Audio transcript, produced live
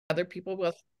other people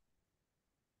will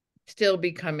still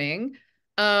be coming.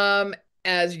 Um,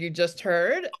 as you just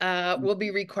heard, we'll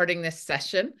be recording this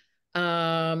session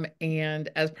and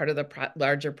as part of the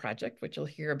larger project, which you'll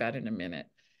hear about in a minute.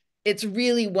 It's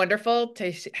really wonderful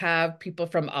to have people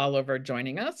from all over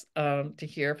joining us to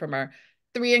hear from our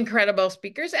three incredible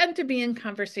speakers and to be in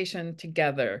conversation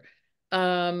together.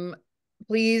 Um,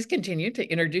 Please continue to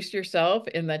introduce yourself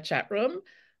in the chat room.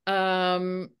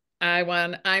 I'm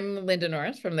Linda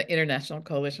Norris from the International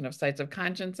Coalition of Sites of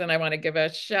Conscience, and I want to give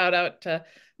a shout out to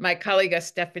my colleague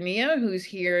Estefania, who's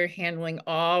here handling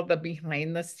all the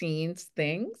behind the scenes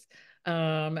things.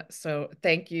 So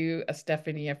thank you,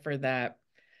 Estefania, for that.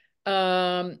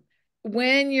 Um,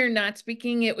 when you're not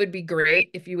speaking, it would be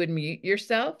great if you would mute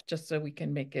yourself just so we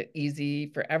can make it easy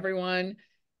for everyone.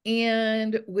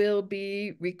 And we'll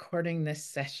be recording this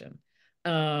session.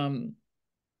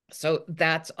 So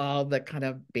that's all the kind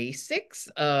of basics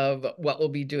of what we'll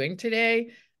be doing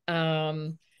today.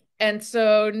 And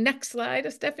so next slide,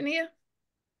 Estefania.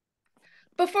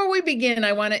 Before we begin,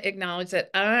 I want to acknowledge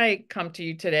that I come to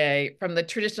you today from the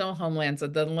traditional homelands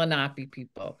of the Lenape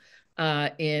people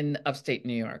in upstate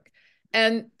New York.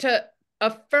 And to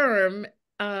affirm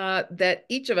that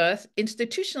each of us,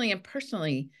 institutionally and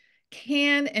personally,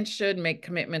 can and should make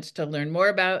commitments to learn more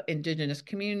about Indigenous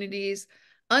communities,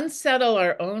 unsettle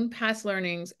our own past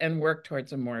learnings, and work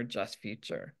towards a more just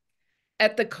future.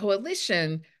 At the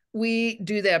coalition, we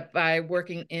do that by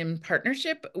working in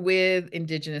partnership with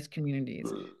Indigenous communities,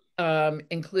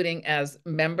 including as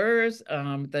members.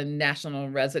 The National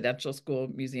Residential School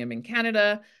Museum in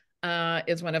Canada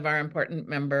is one of our important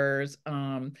members.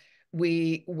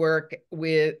 We work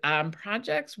with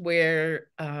projects where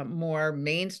more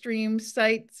mainstream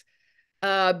sites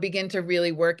begin to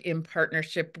really work in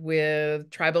partnership with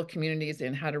tribal communities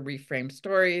in how to reframe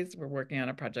stories. We're working on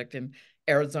a project in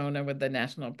Arizona with the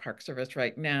National Park Service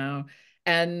right now.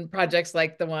 And projects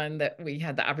like the one that we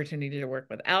had the opportunity to work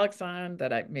with Alex on,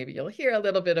 that maybe you'll hear a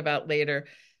little bit about later.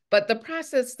 But the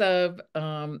process of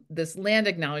this land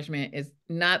acknowledgement is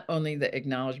not only the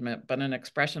acknowledgement, but an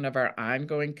expression of our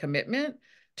ongoing commitment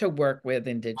to work with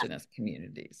Indigenous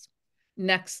communities.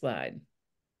 Next slide.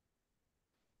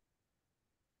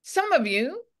 Some of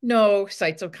you know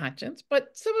Sites of Conscience,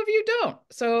 but some of you don't.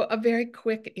 So a very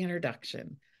quick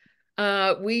introduction.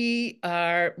 We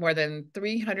are more than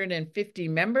 350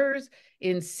 members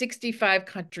in 65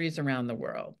 countries around the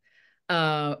world.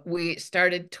 We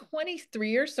started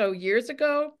 23 or so years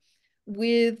ago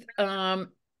with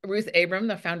Ruth Abram,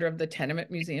 the founder of the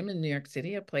Tenement Museum in New York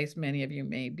City, a place many of you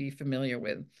may be familiar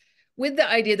with the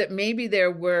idea that maybe there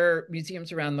were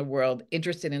museums around the world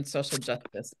interested in social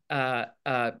justice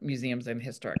museums and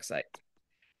historic sites.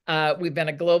 We've been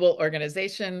a global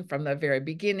organization from the very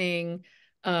beginning.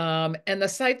 And the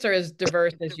sites are as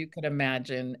diverse as you could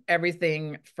imagine.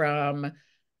 Everything from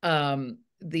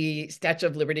the Statue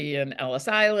of Liberty in Ellis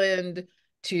Island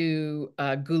to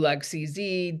Gulag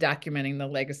CZ, documenting the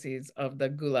legacies of the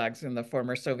gulags in the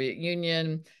former Soviet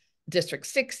Union, District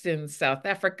 6 in South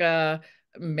Africa,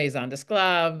 Maison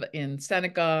d'Esclave in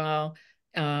Senegal,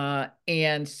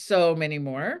 and so many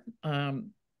more. As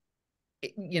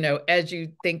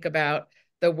you think about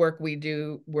the work we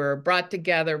do, we're brought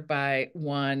together by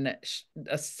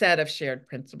a set of shared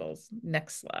principles.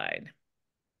 Next slide.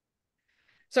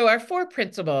 So our four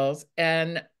principles,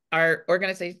 and our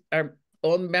organization, our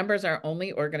own members are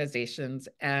only organizations,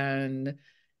 and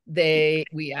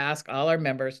we ask all our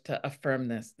members to affirm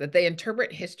this, that they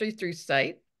interpret history through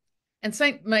sight. And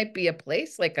site might be a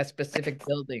place, like a specific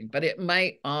building, but it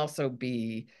might also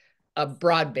be a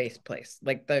broad-based place,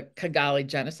 like the Kigali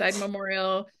Genocide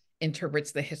Memorial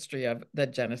interprets the history of the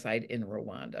genocide in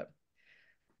Rwanda.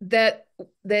 That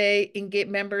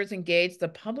members engage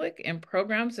the in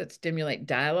programs that stimulate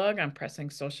dialogue on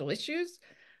pressing social issues.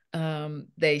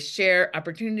 They share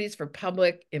opportunities for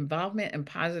public involvement and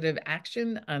positive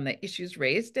action on the issues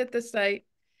raised at the site,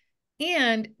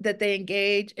 and that they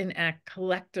engage and act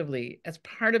collectively as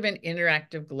part of an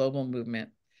interactive global movement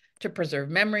to preserve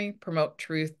memory, promote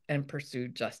truth, and pursue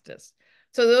justice.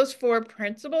 So those four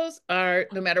principles are,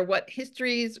 no matter what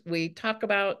histories we talk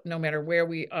about, no matter where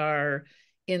we are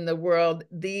in the world,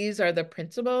 these are the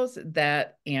principles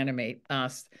that animate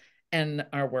us and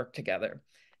our work together.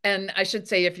 And I should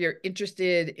say, if you're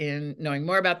interested in knowing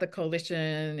more about the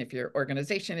coalition, if your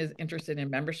organization is interested in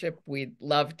membership, we'd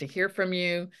love to hear from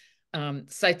you.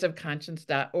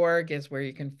 Sitesofconscience.org is where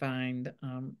you can find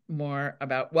more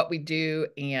about what we do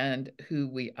and who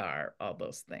we are, all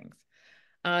those things.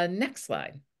 Next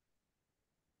slide.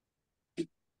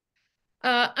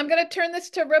 I'm going to turn this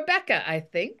to Rebecca, I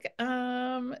think,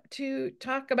 to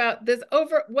talk about this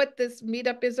over what this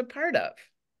meetup is a part of.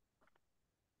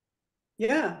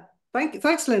 Yeah, thank you.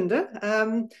 Thanks,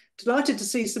 Linda. Delighted to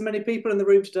see so many people in the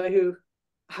room today who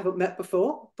I haven't met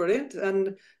before. Brilliant.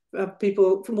 And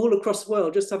people from all across the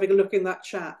world just having a look in that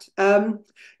chat.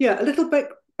 Yeah, a little bit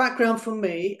background from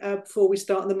me before we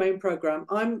start the main program.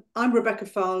 I'm Rebecca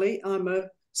Farley. I'm a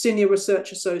senior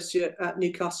research associate at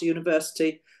Newcastle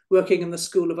University, working in the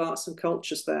School of Arts and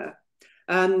Cultures there.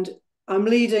 And I'm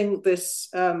leading this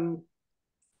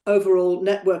overall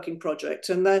networking project.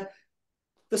 And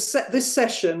this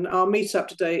session, our meetup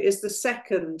today, is the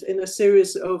second in a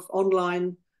series of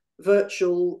online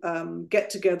virtual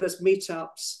get-togethers,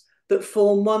 meetups that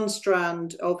form one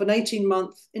strand of an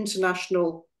 18-month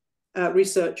international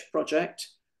research project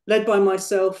led by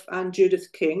myself and Judith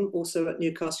King, also at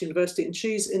Newcastle University, and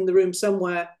she's in the room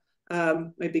somewhere,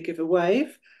 maybe give a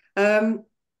wave, in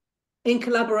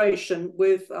collaboration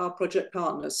with our project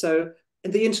partners. So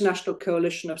the International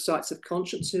Coalition of Sites of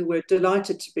Conscience, who we're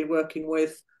delighted to be working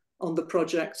with on the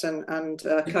project and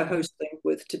co-hosting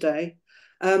with today.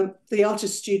 The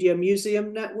Artist Studio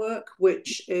Museum Network,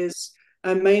 which is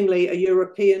mainly a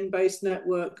European-based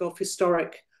network of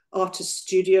historic artist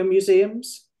studio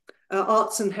museums.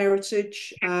 Arts and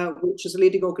Heritage, which is a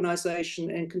leading organisation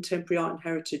in contemporary art and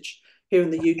heritage here in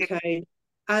the UK,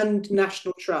 and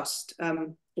National Trust,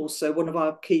 also one of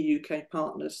our key UK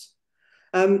partners.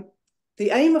 The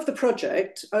aim of the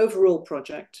project, overall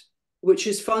project, which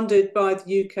is funded by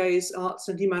the UK's Arts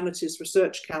and Humanities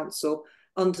Research Council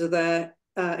under their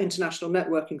international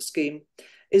networking scheme,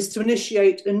 is to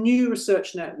initiate a new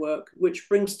research network which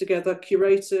brings together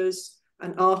curators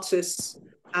and artists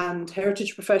and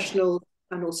heritage professionals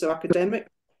and also academics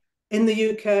in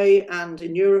the UK and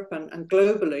in Europe and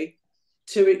globally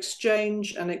to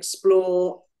exchange and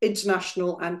explore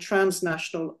international and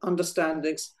transnational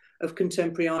understandings of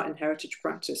contemporary art and heritage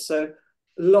practice. So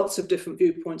lots of different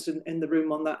viewpoints in the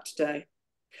room on that today.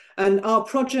 And our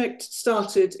project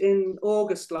started in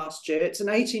August last year. It's an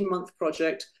 18-month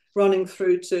project running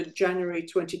through to January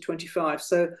 2025.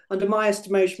 So under my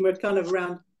estimation, we're kind of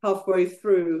around halfway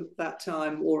through that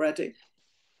time already.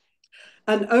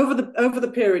 And over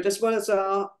the period, as well as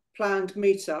our planned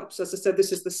meetups, as I said,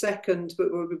 this is the second,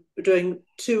 but we're doing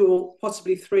 2 or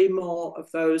possibly 3 more of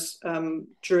those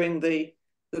during the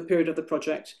period of the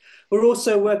project. We're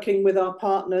also working with our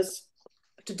partners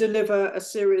to deliver a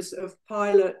series of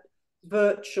pilot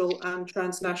virtual and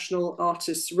transnational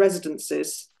artists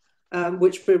residencies,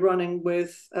 which we're running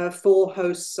with 4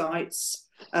 host sites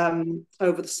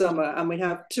over the summer. And we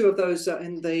have 2 of those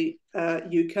in the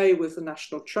UK with the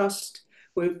National Trust.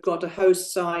 We've got a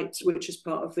host site, which is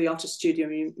part of the Artist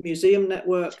Studio Museum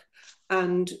Network,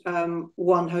 and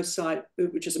 1 host site,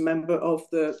 which is a member of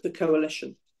the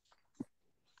coalition.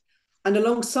 And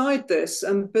alongside this,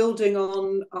 and building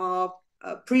on our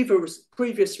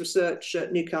previous research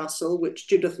at Newcastle, which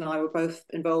Judith and I were both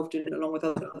involved in, along with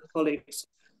other colleagues,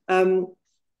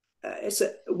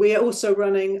 we are also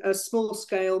running a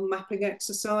small-scale mapping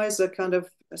exercise, a kind of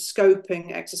a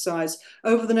scoping exercise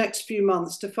over the next few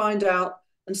months to find out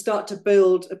and start to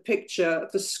build a picture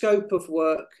of the scope of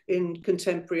work in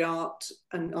contemporary art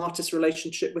and artist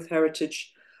relationship with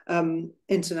heritage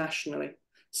internationally.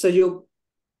 So you'll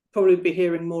probably be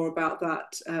hearing more about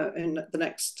that in the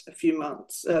next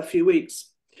few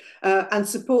weeks. And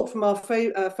support from our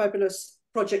fabulous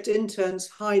project interns,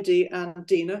 Heidi and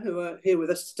Dina, who are here with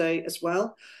us today as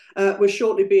well. We'll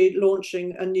shortly be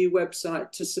launching a new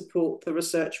website to support the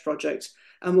research project,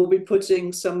 and we'll be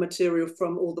putting some material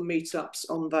from all the meetups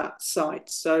on that site.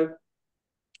 So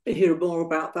you'll hear more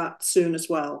about that soon as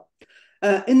well.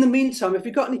 In the meantime, if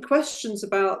you've got any questions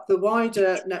about the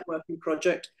wider networking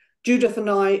project, Judith and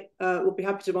I will be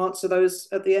happy to answer those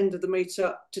at the end of the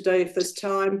meetup today if there's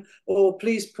time, or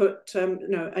please put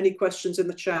any questions in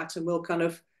the chat and we'll kind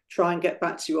of try and get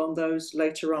back to you on those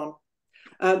later on.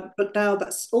 But now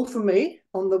that's all from me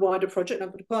on the wider project. I'm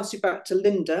going to pass you back to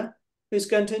Linda, who's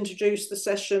going to introduce the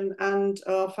session and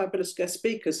our fabulous guest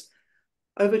speakers.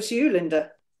 Over to you,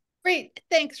 Linda. Great,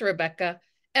 thanks, Rebecca.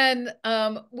 And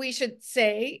we should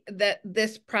say that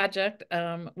this project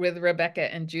with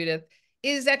Rebecca and Judith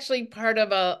is actually part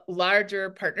of a larger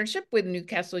partnership with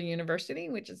Newcastle University,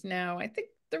 which is now, I think,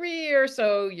 3 or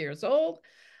so years old,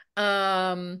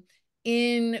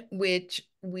 in which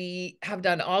we have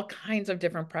done all kinds of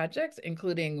different projects,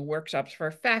 including workshops for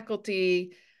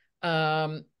faculty.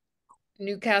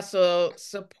 Newcastle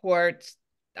supports,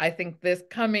 I think this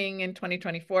coming in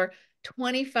 2024,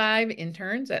 25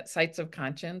 interns at sites of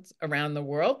conscience around the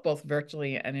world, both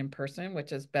virtually and in person,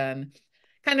 which has been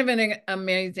kind of an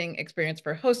amazing experience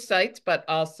for host sites, but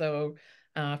also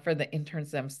for the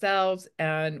interns themselves.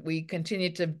 And we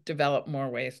continue to develop more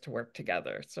ways to work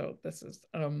together. So this is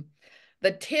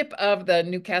the tip of the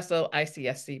Newcastle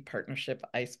ICSC partnership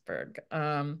iceberg.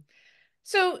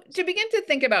 So to begin to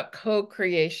think about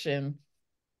co-creation,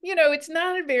 it's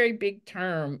not a very big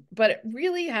term, but it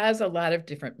really has a lot of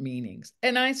different meanings.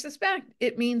 And I suspect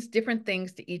it means different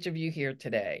things to each of you here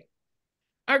today.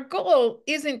 Our goal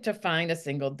isn't to find a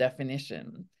single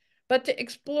definition, but to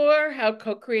explore how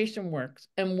co-creation works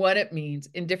and what it means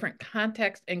in different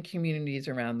contexts and communities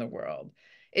around the world.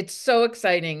 It's so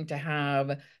exciting to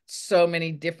have so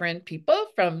many different people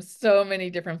from so many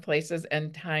different places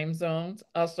and time zones.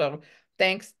 Also,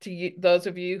 thanks to you, those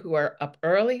of you who are up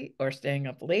early or staying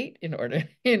up late in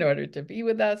order to be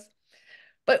with us.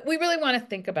 But we really want to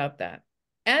think about that.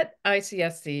 At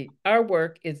ICSC, our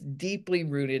work is deeply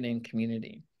rooted in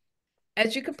community.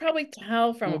 As you can probably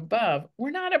tell from above,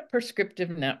 we're not a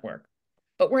prescriptive network,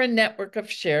 but we're a network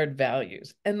of shared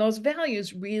values. And those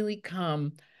values really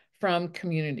come from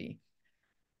community.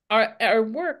 Our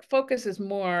work focuses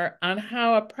more on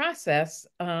how a process,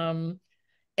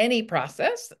 any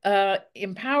process,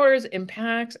 empowers,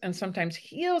 impacts, and sometimes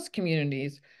heals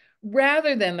communities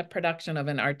rather than the production of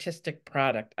an artistic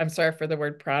product. I'm sorry for the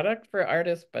word product for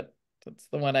artists, but that's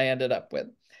the one I ended up with.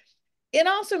 It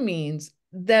also means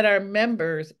that our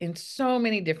members, in so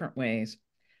many different ways,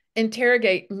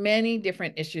 interrogate many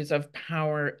different issues of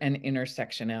power and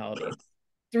intersectionality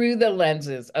through the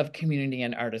lenses of community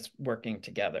and artists working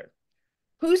together.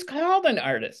 Who's called an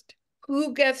artist?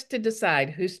 Who gets to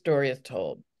decide whose story is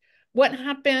told? What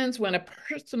happens when a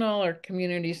personal or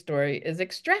community story is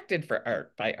extracted for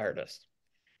art by artists?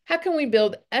 How can we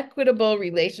build equitable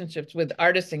relationships with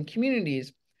artists and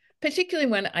communities,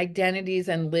 particularly when identities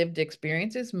and lived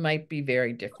experiences might be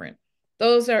very different?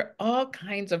 Those are all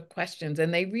kinds of questions,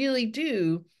 and they really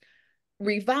do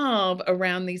revolve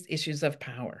around these issues of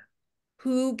power.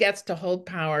 Who gets to hold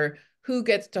power? Who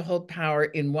gets to hold power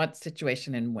in what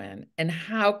situation and when? And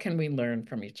how can we learn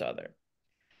from each other?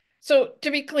 So, to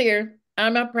be clear,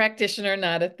 I'm a practitioner,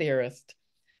 not a theorist.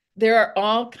 There are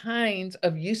all kinds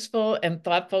of useful and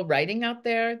thoughtful writing out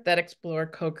there that explore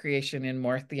co-creation in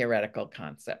more theoretical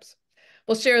concepts.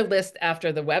 We'll share a list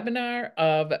after the webinar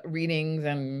of readings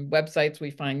and websites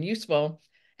we find useful.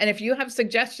 And if you have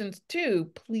suggestions too,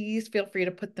 please feel free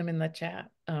to put them in the chat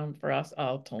for us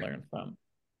all to learn from.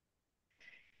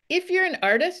 If you're an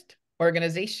artist,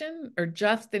 organization, or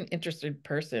just an interested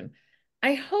person,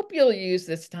 I hope you'll use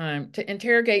this time to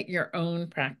interrogate your own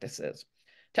practices,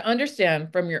 to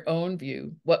understand from your own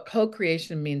view what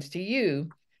co-creation means to you,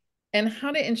 and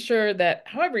how to ensure that,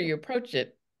 however you approach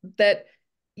it, that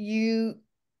you,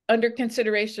 under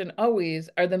consideration always,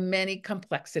 are the many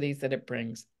complexities that it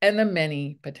brings and the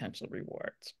many potential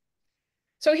rewards.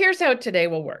 So here's how today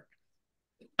will work.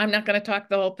 I'm not going to talk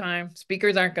the whole time.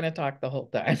 Speakers aren't going to talk the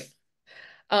whole time.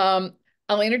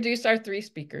 I'll introduce our three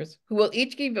speakers, who will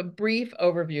each give a brief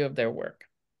overview of their work.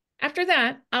 After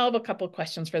that, I'll have a couple of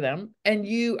questions for them, and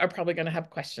you are probably going to have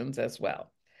questions as well.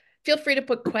 Feel free to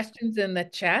put questions in the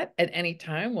chat at any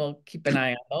time. We'll keep an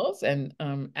eye on those and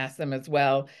ask them as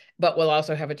well, but we'll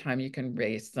also have a time you can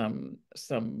raise some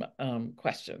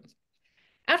questions.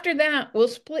 After that, we'll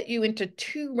split you into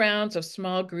 2 rounds of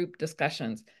small group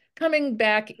discussions, coming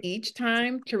back each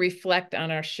time to reflect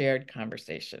on our shared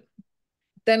conversation.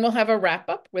 Then we'll have a wrap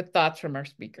up with thoughts from our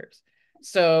speakers.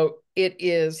 So it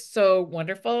is so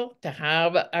wonderful to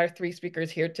have our 3 speakers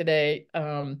here today.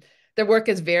 Their work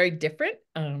is very different.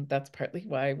 That's partly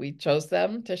why we chose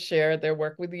them to share their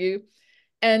work with you.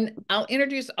 And I'll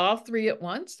introduce all 3 at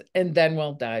once, and then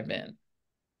we'll dive in.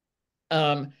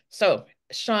 So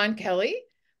Sean Kelly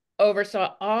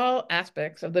oversaw all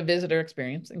aspects of the visitor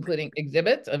experience, including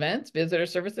exhibits, events, visitor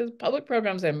services, public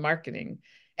programs, and marketing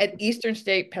at Eastern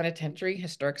State Penitentiary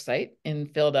Historic Site in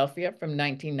Philadelphia from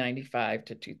 1995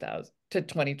 to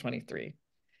 2023.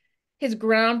 His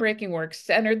groundbreaking work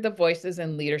centered the voices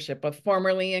and leadership of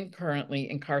formerly and currently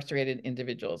incarcerated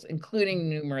individuals, including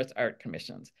numerous art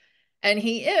commissions. And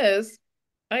he is,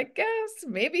 I guess,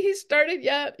 maybe he started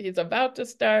yet. He's about to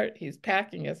start. He's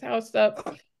packing his house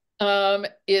up.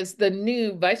 Is the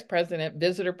new Vice President,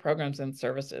 Visitor Programs and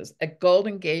Services at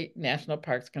Golden Gate National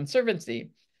Parks Conservancy,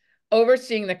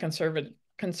 overseeing the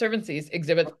Conservancy's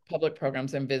exhibits, public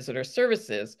programs, and visitor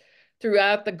services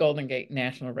throughout the Golden Gate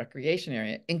National Recreation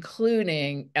Area,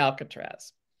 including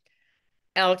Alcatraz.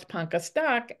 Alex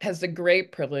Ponca-Stock has the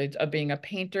great privilege of being a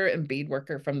painter and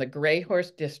beadworker from the Grey Horse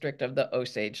District of the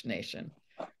Osage Nation.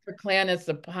 Her clan is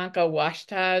the Ponca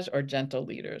Washtaj, or Gentle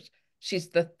Leaders. She's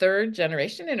the third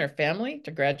generation in her family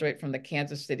to graduate from the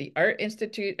Kansas City Art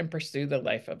Institute and pursue the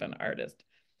life of an artist.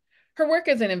 Her work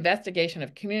is an investigation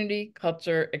of community,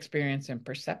 culture, experience, and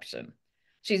perception.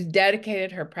 She's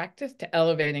dedicated her practice to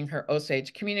elevating her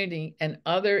Osage community and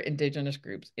other Indigenous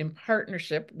groups in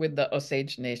partnership with the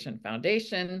Osage Nation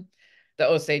Foundation, the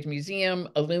Osage Museum,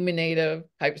 Illuminative,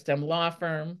 Pipestem Law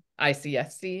Firm,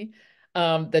 ICSC,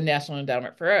 the National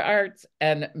Endowment for Arts,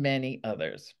 and many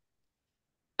others.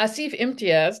 Asif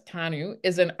Imtiaz Tanu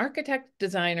is an architect,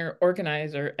 designer,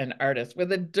 organizer, and artist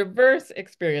with a diverse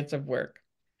experience of work.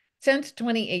 Since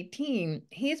 2018,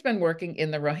 he's been working in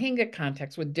the Rohingya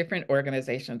context with different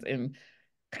organizations in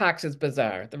Cox's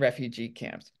Bazar, the refugee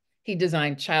camps. He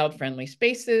designed child-friendly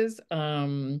spaces,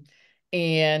 and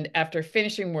after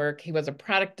finishing work, he was a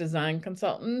product design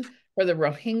consultant for the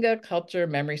Rohingya Culture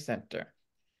Memory Center.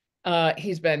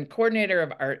 He's been coordinator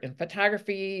of art and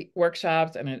photography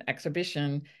workshops and an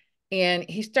exhibition. And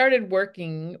he started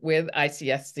working with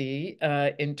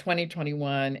ICSC in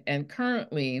 2021 and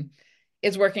currently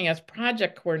is working as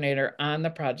project coordinator on the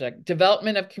project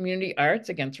Development of Community Arts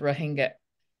Against Rohingya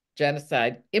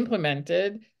Genocide,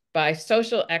 implemented by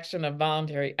Social Action of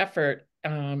Voluntary Effort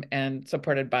and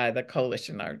supported by the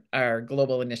Coalition, our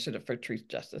global initiative for truth,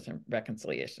 justice, and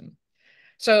reconciliation.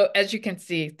 So as you can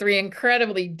see, three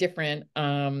incredibly different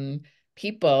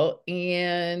people.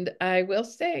 And I will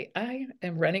say I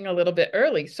am running a little bit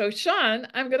early. So Sean,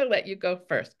 I'm going to let you go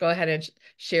first. Go ahead and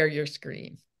share your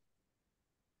screen.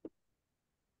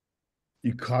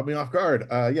 You caught me off guard.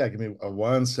 Yeah, give me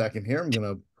 1 second here. I'm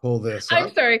gonna pull this I'm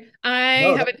up. sorry. I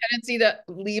No, have a tendency to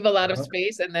leave a lot of no,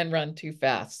 space and then run too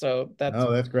fast. So that's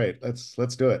no, that's great. Let's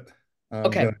do it. I'm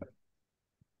okay. gonna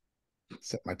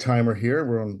set my timer here.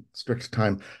 We're on strict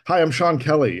time. Hi, I'm Sean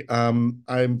Kelly.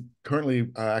 I'm currently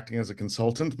acting as a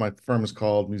consultant. My firm is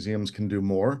called Museums Can Do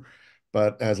More.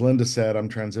 But as Linda said, I'm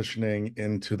transitioning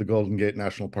into the Golden Gate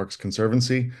National Parks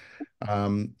Conservancy.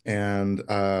 And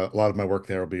a lot of my work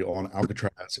there will be on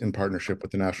Alcatraz in partnership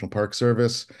with the National Park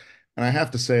Service. And I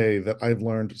have to say that I've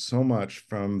learned so much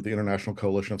from the International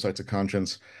Coalition of Sites of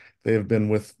Conscience. They have been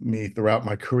with me throughout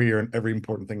my career and every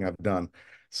important thing I've done.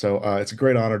 So it's a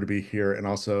great honor to be here and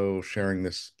also sharing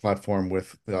this platform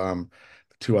with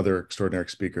two other extraordinary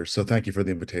speakers. So thank you for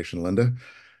the invitation, Linda.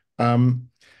 Um,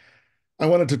 I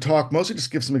wanted to talk mostly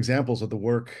just give some examples of the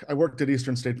work. I worked at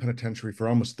Eastern State Penitentiary for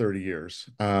almost 30 years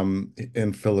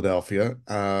in Philadelphia.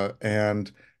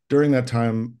 And during that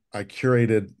time, I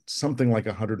curated something like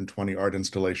 120 art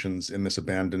installations in this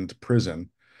abandoned prison.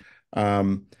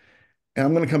 And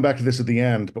I'm going to come back to this at the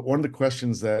end, but one of the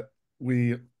questions that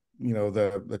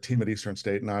the team at Eastern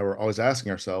State and I were always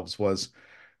asking ourselves was,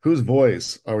 whose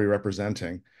voice are we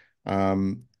representing?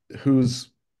 Um,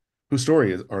 whose whose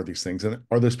story are these things? And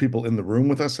are those people in the room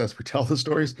with us as we tell the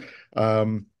stories?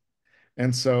 Um,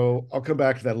 and so I'll come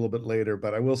back to that a little bit later,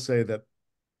 but I will say that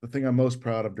the thing I'm most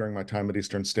proud of during my time at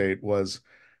Eastern State was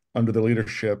under the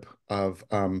leadership of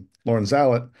Lauren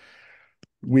Zallet,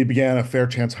 we began a fair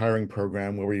chance hiring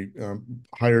program where we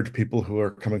hired people who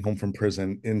are coming home from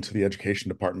prison into the education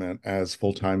department as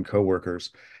full-time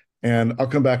co-workers. And I'll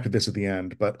come back to this at the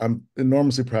end, but I'm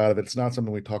enormously proud of it. It's not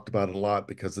something we talked about a lot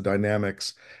because the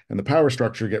dynamics and the power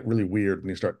structure get really weird when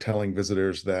you start telling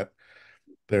visitors that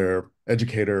their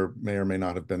educator may or may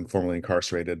not have been formally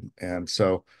incarcerated. And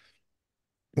so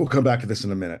we'll come back to this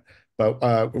in a minute. But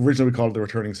originally we called it the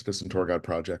Returning Citizen Tour Guide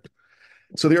Project.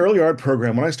 So the early art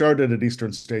program, when I started at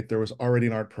Eastern State, there was already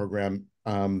an art program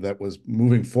that was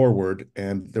moving forward,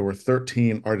 and there were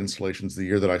 13 art installations the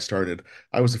year that I started.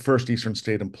 I was the first Eastern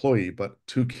State employee, but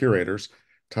two curators,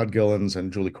 Todd Gillens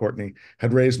and Julie Courtney,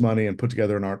 had raised money and put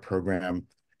together an art program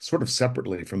sort of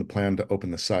separately from the plan to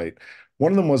open the site.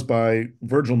 One of them was by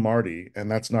Virgil Marty, and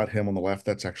that's not him on the left,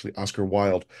 that's actually Oscar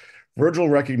Wilde. Virgil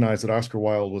recognized that Oscar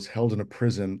Wilde was held in a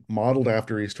prison modeled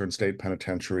after Eastern State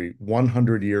Penitentiary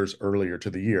 100 years earlier to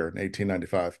the year in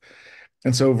 1895.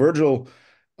 And so Virgil,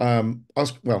 well,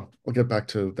 I'll get back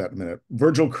to that in a minute.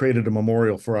 Virgil created a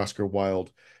memorial for Oscar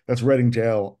Wilde. That's Reading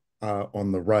Jail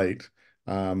on the right.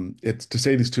 It's to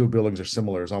say these two buildings are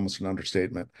similar is almost an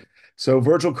understatement. So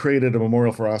Virgil created a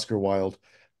memorial for Oscar Wilde.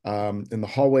 In the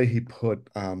hallway, he put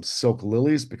silk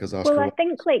lilies because Well, Oscar I Wilde.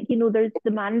 think there's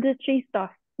the mandatory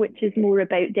stuff, which is more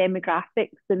about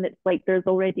demographics, and it's like there's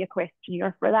already a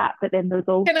questionnaire for that, but then there's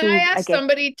Can I also, I ask guess,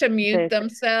 somebody to mute the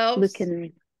themselves?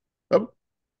 looking. Oh,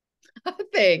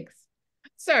 Thanks.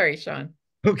 Sorry, Sean.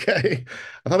 okay.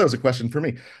 I thought that was a question for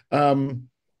me.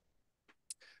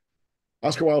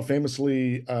 Oscar Wilde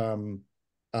famously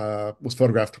was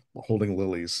photographed holding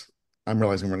lilies. I'm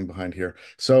realizing I'm running behind here.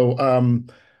 So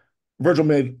Virgil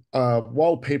made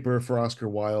wallpaper for Oscar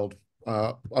Wilde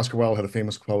Oscar Wilde had a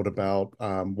famous quote about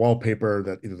wallpaper,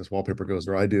 that either this wallpaper goes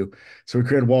or I do. So we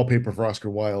created wallpaper for Oscar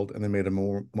Wilde and then made a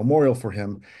memorial for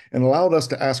him and allowed us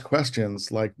to ask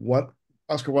questions like what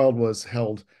Oscar Wilde was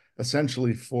held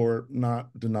essentially for not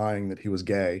denying that he was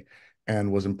gay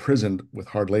and was imprisoned with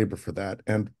hard labor for that.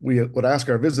 And we would ask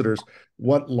our visitors,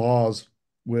 what laws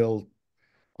will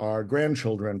our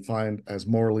grandchildren find as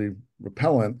morally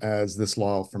repellent as this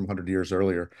law from 100 years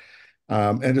earlier?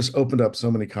 And just opened up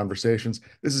so many conversations.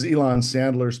 This is Elon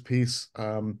Sandler's piece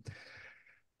called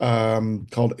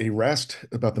Arrest,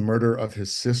 about the murder of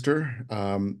his sister.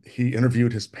 He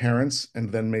interviewed his parents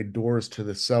and then made doors to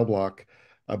the cell block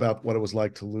about what it was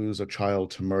like to lose a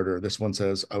child to murder. This one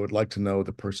says, I would like to know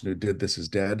the person who did this is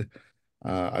dead.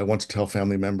 I want to tell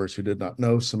family members who did not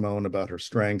know Simone about her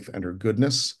strength and her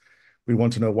goodness. We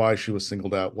want to know why she was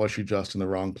singled out. Was she just in the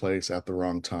wrong place at the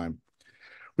wrong time?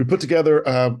 We put together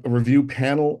a review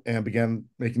panel and began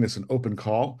making this an open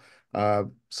call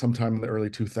sometime in the early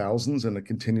 2000s, and it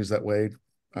continues that way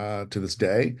to this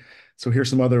day. So here's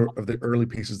some other of the early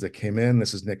pieces that came in.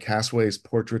 This is Nick Casway's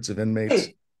Portraits of Inmates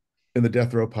in the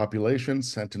Death Row Population,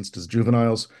 Sentenced as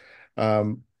Juveniles.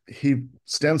 He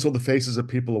stenciled the faces of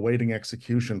people awaiting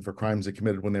execution for crimes they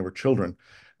committed when they were children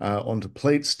onto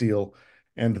plate steel,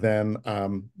 and then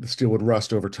the steel would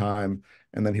rust over time,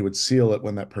 and then he would seal it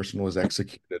when that person was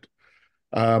executed.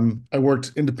 I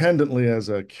worked independently as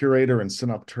a curator in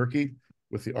Sinop, Turkey,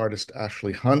 with the artist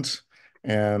Ashley Hunt,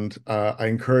 and I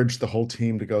encouraged the whole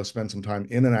team to go spend some time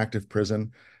in an active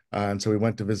prison. And so we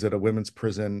went to visit a women's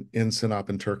prison in Sinop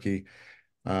in Turkey.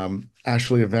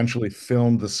 Ashley eventually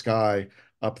filmed the sky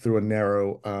up through a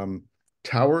narrow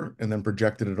tower and then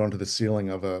projected it onto the ceiling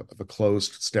of a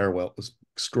closed stairwell. It was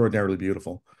extraordinarily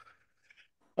beautiful.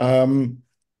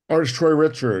 Artist Troy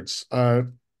Richards.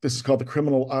 This is called The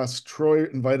Criminal Us. Troy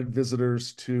invited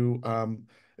visitors to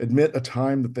admit a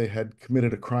time that they had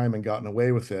committed a crime and gotten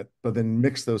away with it, but then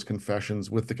mix those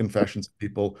confessions with the confessions of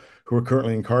people who are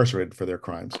currently incarcerated for their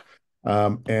crimes.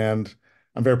 And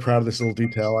I'm very proud of this little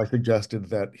detail. I suggested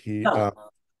that he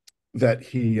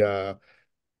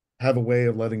have a way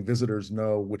of letting visitors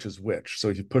know which is which. So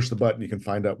if you push the button, you can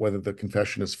find out whether the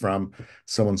confession is from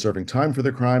someone serving time for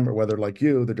their crime or whether, like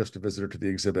you, they're just a visitor to the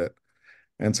exhibit.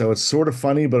 And so it's sort of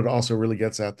funny, but it also really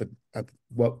gets at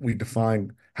what we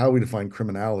define, how we define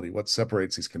criminality, what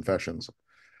separates these confessions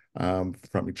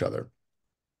from each other.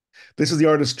 This is the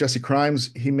artist Jesse Crimes.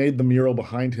 He made the mural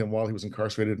behind him while he was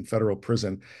incarcerated in federal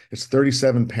prison. It's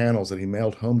 37 panels that he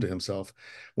mailed home to himself.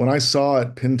 When I saw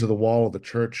it pinned to the wall of the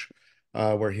church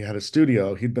where he had a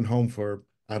studio, he'd been home for,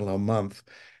 I don't know, a month.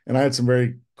 And I had some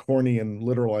very corny and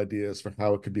literal ideas for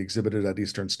how it could be exhibited at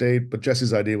Eastern State, but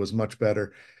Jesse's idea was much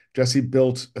better. Jesse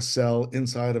built a cell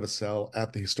inside of a cell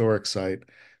at the historic site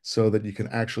so that you can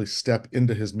actually step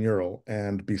into his mural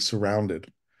and be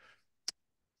surrounded.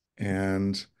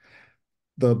 And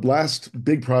the last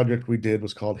big project we did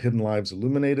was called Hidden Lives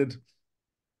Illuminated.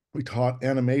 We taught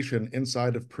animation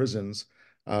inside of prisons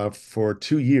for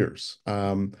 2 years.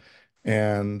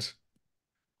 And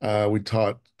we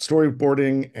taught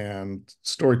storyboarding and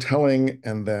storytelling,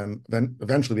 and then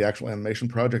eventually the actual animation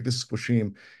project. This is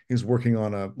Washim. He's working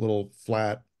on a little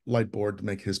flat light board to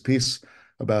make his piece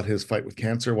about his fight with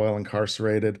cancer while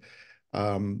incarcerated.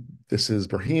 This is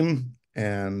Brahim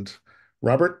and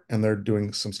Robert, and they're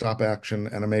doing some stop action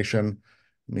animation.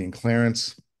 Me and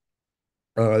Clarence.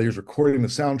 He's recording the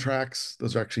soundtracks.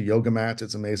 Those are actually yoga mats.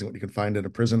 It's amazing what you can find in a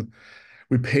prison.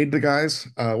 We paid the guys.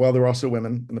 Well, there were also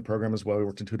women in the program as well. We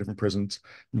worked in 2 different prisons.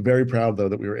 I'm very proud, though,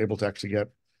 that we were able to actually get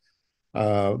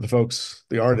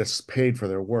the artists paid for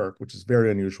their work, which is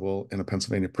very unusual in a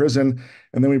Pennsylvania prison.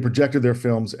 And then we projected their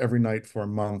films every night for a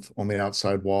month on the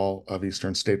outside wall of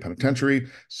Eastern State Penitentiary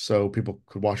so people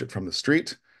could watch it from the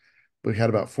street. We had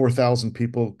about 4,000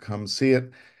 people come see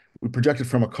it. We projected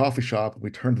from a coffee shop.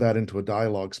 We turned that into a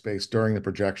dialogue space during the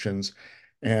projections.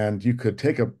 And you could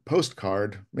take a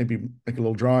postcard, maybe make a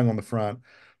little drawing on the front,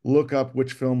 look up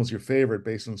which film was your favorite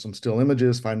based on some still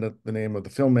images, find out the name of the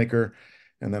filmmaker,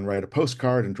 and then write a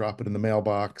postcard and drop it in the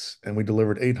mailbox. And we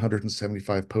delivered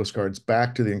 875 postcards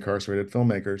back to the incarcerated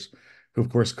filmmakers, who, of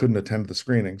course, couldn't attend the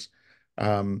screenings.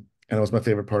 And it was my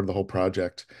favorite part of the whole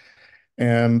project.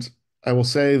 And I will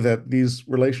say that these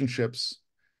relationships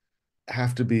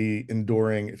have to be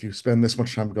enduring if you spend this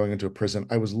much time going into a prison.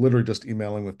 I was literally just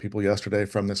emailing with people yesterday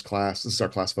from this class. This is our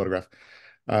class photograph.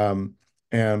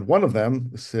 And one of them,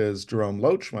 this is Jerome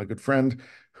Loach, my good friend,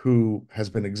 who has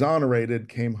been exonerated,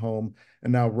 came home,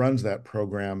 and now runs that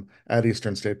program at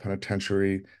Eastern State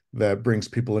Penitentiary that brings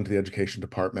people into the education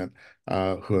department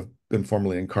who have been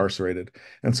formerly incarcerated.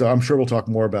 And so I'm sure we'll talk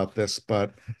more about this,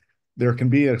 but there can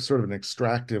be a sort of an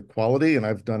extractive quality, and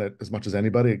I've done it as much as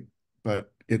anybody,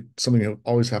 but it's something you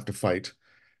always have to fight.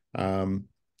 Um,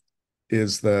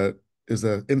 is the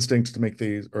instinct to make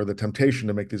these, or the temptation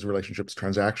to make these relationships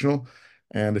transactional.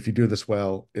 And if you do this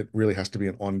well, it really has to be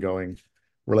an ongoing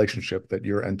relationship that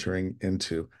you're entering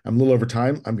into. I'm a little over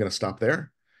time. I'm going to stop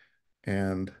there.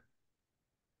 And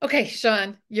Okay,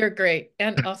 Sean, you're great,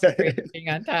 and also great at being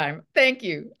on time. Thank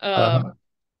you.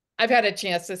 I've had a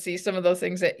chance to see some of those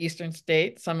things at Eastern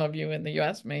State. Some of you in the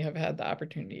US may have had the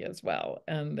opportunity as well,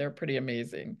 and they're pretty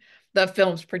amazing. The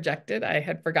films projected, I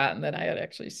had forgotten that I had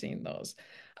actually seen those.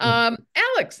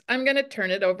 Alex, I'm going to turn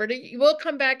it over to you. We'll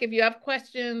come back if you have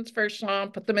questions for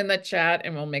Sean, put them in the chat,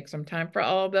 and we'll make some time for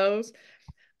all of those.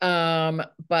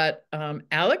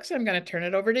 Alex, I'm going to turn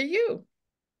it over to you.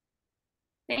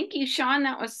 Thank you, Sean.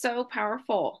 That was so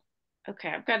powerful. Okay,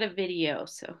 I've got a video,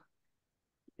 so I'm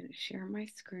going to share my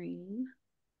screen.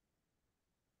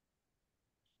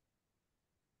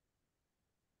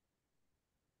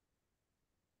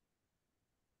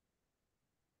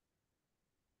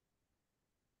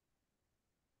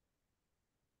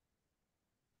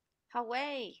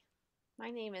 Hawaii.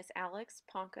 My name is Alex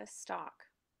Ponca Stock.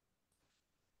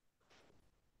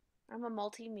 I'm a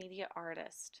multimedia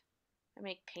artist. I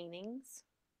make paintings,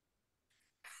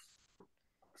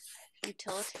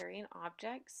 utilitarian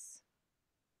objects,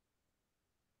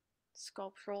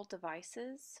 sculptural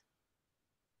devices,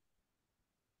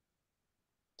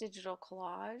 digital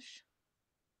collage,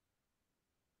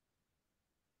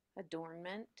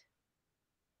 adornment,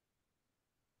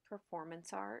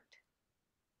 performance art,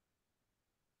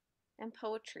 and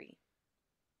poetry.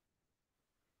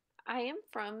 I am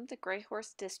from the Gray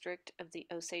Horse District of the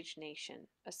Osage Nation,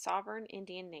 a sovereign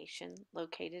Indian nation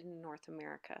located in North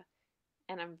America,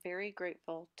 and I'm very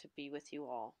grateful to be with you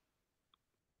all.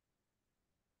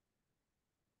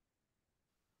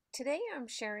 Today I'm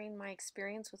sharing my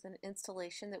experience with an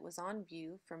installation that was on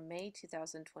view from May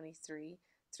 2023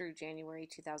 through January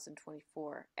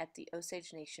 2024 at the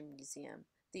Osage Nation Museum,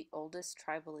 the oldest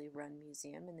tribally run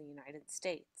museum in the United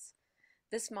States.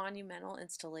 This monumental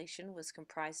installation was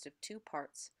comprised of two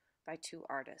parts by two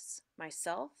artists,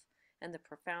 myself and the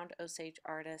profound Osage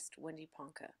artist Wendy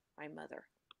Ponca, my mother.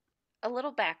 A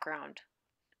little background.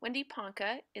 Wendy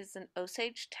Ponca is an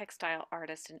Osage textile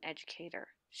artist and educator.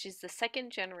 She's the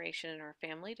second generation in our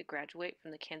family to graduate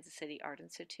from the Kansas City Art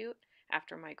Institute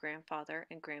after my grandfather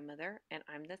and grandmother, and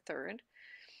I'm the third.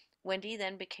 Wendy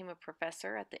then became a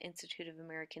professor at the Institute of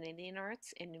American Indian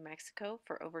Arts in New Mexico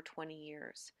for over 20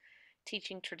 years.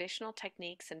 Teaching traditional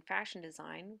techniques in fashion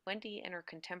design, Wendy and her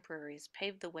contemporaries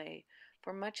paved the way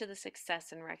for much of the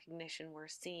success and recognition we're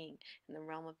seeing in the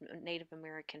realm of Native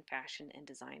American fashion and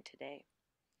design today.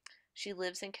 She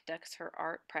lives and conducts her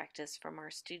art practice from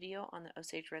our studio on the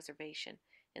Osage Reservation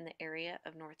in the area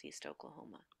of northeast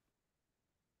Oklahoma.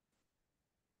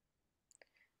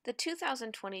 The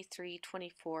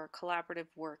 2023-24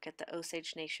 collaborative work at the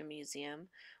Osage Nation Museum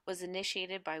was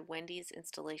initiated by Wendy's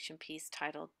installation piece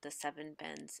titled The Seven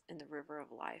Bends in the River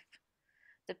of Life.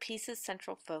 The piece's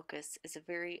central focus is a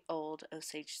very old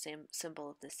Osage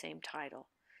symbol of the same title.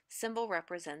 The symbol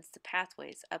represents the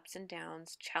pathways, ups and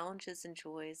downs, challenges and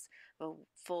joys of a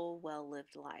full,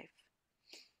 well-lived life.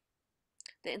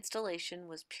 The installation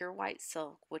was pure white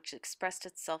silk, which expressed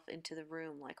itself into the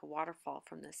room like a waterfall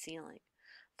from the ceiling.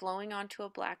 Flowing onto a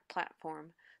black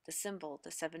platform, the symbol,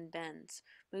 the seven bends,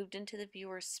 moved into the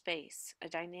viewer's space, a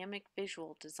dynamic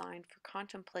visual designed for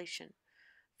contemplation,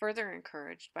 further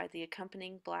encouraged by the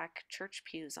accompanying black church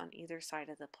pews on either side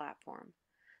of the platform.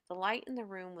 The light in the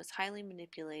room was highly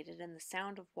manipulated, and the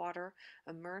sound of water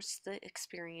immersed the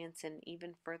experience in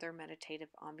even further meditative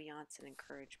ambiance and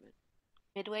encouragement.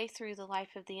 Midway through the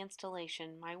life of the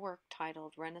installation, my work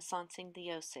titled Renaissancing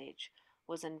the Osage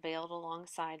was unveiled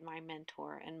alongside my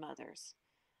mentor and mother's.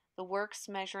 The works,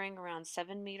 measuring around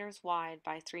 7 meters wide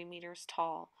by 3 meters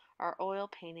tall, are oil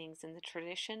paintings in the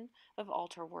tradition of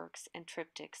altar works and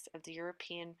triptychs of the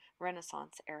European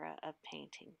Renaissance era of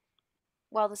painting.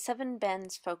 While the seven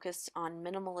bends focus on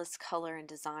minimalist color and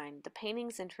design, the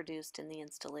paintings introduced in the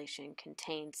installation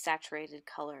contained saturated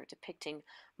color depicting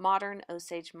modern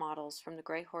Osage models from the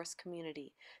Gray Horse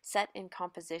community, set in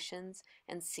compositions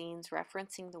and scenes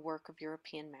referencing the work of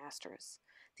European masters.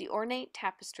 The ornate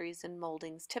tapestries and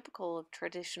moldings typical of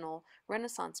traditional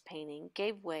Renaissance painting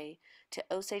gave way to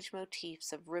Osage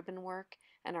motifs of ribbon work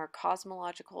and our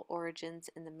cosmological origins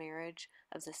in the marriage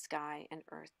of the sky and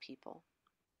earth people.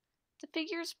 The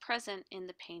figures present in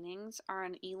the paintings are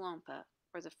an Elompa,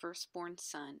 or the firstborn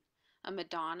son, a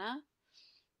Madonna,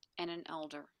 and an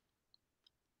elder.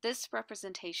 This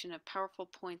representation of powerful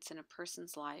points in a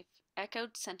person's life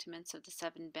echoed sentiments of the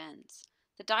Seven Bends.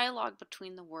 The dialogue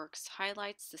between the works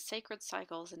highlights the sacred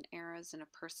cycles and eras in a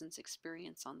person's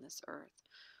experience on this earth.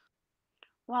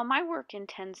 While my work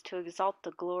intends to exalt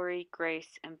the glory, grace,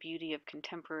 and beauty of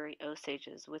contemporary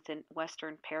Osages within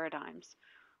Western paradigms,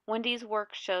 Wendy's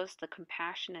work shows the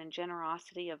compassion and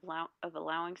generosity of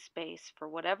allowing space for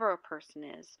whatever a person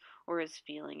is or is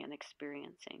feeling and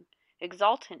experiencing.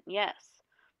 Exultant, yes,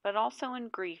 but also in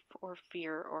grief or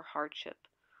fear or hardship.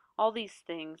 All these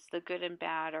things, the good and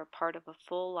bad, are part of a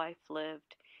full life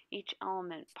lived, each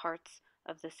element parts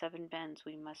of the seven bends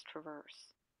we must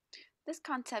traverse. This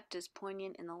concept is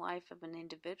poignant in the life of an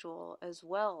individual as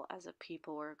well as a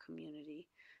people or a community,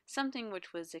 something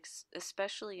which was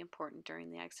especially important during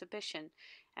the exhibition,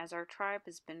 as our tribe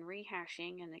has been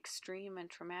rehashing an extreme and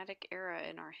traumatic era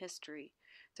in our history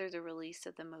through the release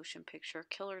of the motion picture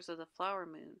Killers of the Flower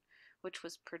Moon, which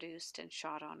was produced and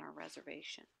shot on our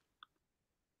reservation.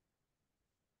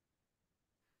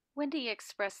 Wendy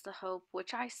expressed the hope,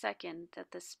 which I second,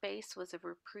 that the space was a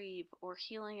reprieve or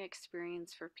healing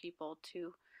experience for people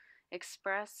to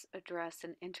express, address,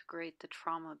 and integrate the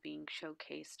trauma being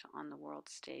showcased on the world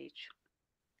stage.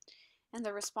 And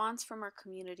the response from our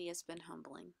community has been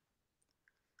humbling.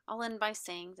 I'll end by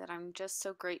saying that I'm just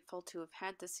so grateful to have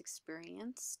had this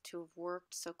experience, to have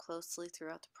worked so closely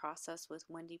throughout the process with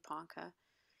Wendy Ponca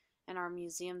and our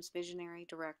museum's visionary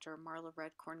director, Marla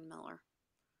Redcorn Miller.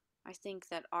 I think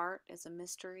that art is a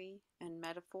mystery and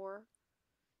metaphor,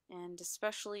 and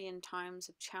especially in times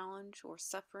of challenge or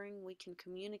suffering, we can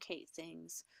communicate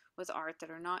things with art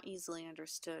that are not easily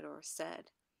understood or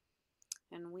said.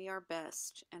 And we are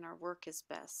best, and our work is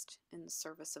best in the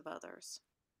service of others.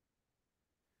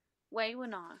 Wei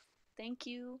Wana, thank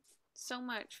you so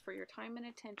much for your time and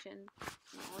attention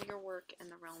and all your work in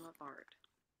the realm of art.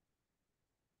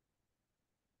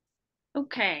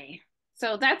 Okay,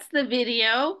 so that's the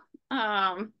video.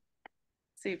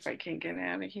 See if I can get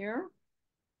out of here.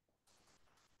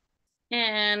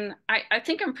 And I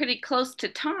think I'm pretty close to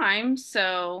time,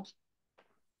 so.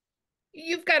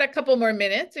 You've got a couple more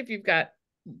minutes if you've got.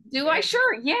 Do I?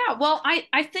 Sure, yeah. Well,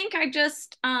 I think I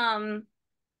just,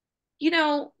 you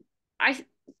know,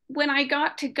 when I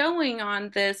got to going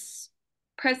on this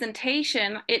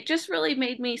presentation, it just really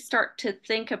made me start to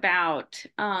think about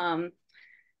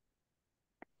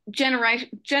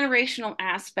generational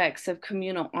aspects of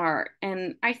communal art.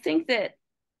 And I think that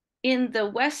in the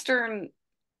Western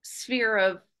sphere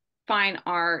of fine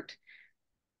art,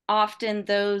 often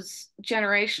those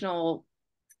generational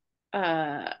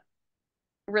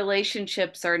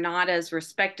relationships are not as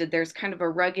respected. There's kind of a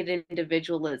rugged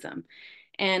individualism.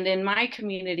 And in my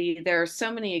community, there are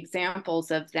so many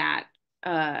examples of that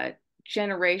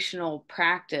generational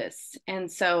practice. And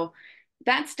so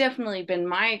that's definitely been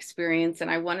my experience.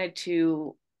 And I wanted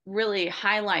to really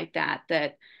highlight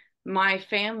that my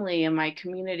family and my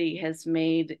community has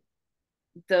made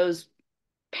those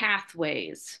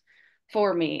pathways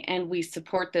for me, and we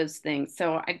support those things.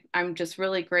 So I'm just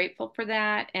really grateful for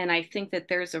that. And I think that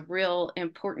there's a real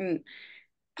important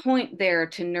point there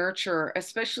to nurture,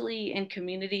 especially in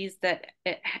communities that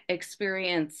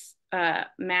experience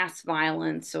mass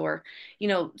violence, or, you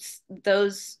know,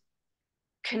 those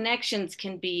connections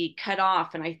can be cut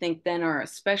off, and I think then are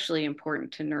especially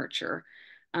important to nurture.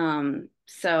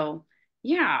 So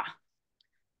yeah.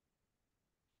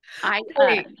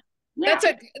 Yeah.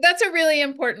 That's a really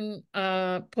important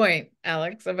point,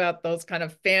 Alex, about those kind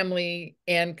of family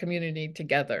and community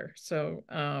together. So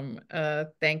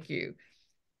thank you.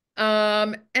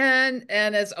 And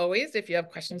as always, if you have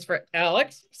questions for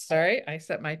Alex, sorry, I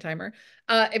set my timer.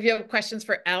 If you have questions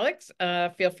for Alex,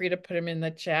 feel free to put them in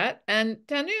the chat. And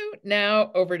Tanu,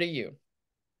 now over to you.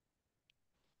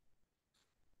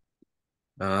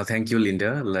 Thank you,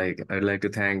 Linda. I'd like to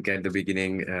thank at the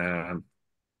beginning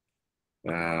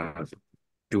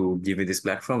to give me this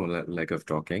platform of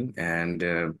talking. And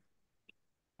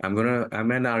I'm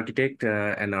an architect,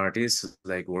 an artist,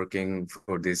 working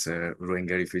for this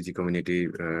Rohingya refugee community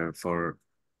for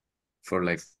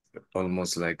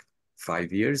almost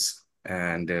 5 years.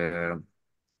 And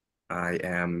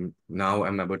I'm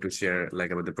about to share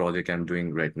about the project I'm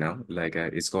doing right now.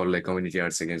 It's called Community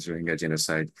Arts Against Rohingya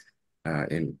Genocide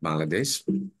in Bangladesh.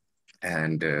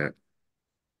 And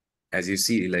as you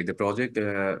see, the project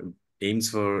aims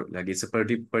for it's a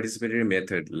participatory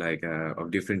method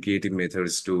of different creative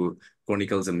methods to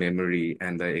chronicle the memory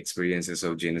and the experiences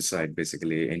of genocide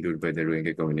basically endured by the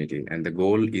Rohingya community. And the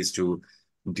goal is to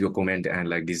document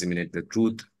and disseminate the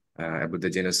truth about the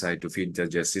genocide to feed the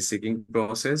justice seeking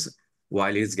process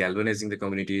while it's galvanizing the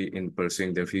community in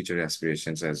pursuing their future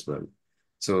aspirations as well.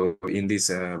 So in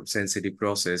this sensitive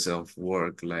process of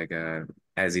work, like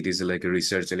as it is like a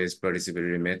research-based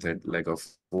participatory method like of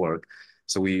work,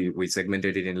 so we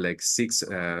segmented it in like 6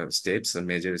 steps,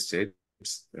 major steps.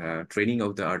 Training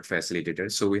of the art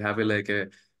facilitators. So we have like a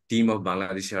team of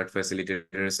Bangladeshi art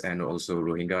facilitators and also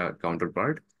Rohingya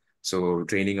counterpart. So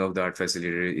training of the art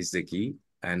facilitator is the key.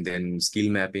 And then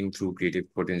skill mapping through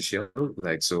creative potential.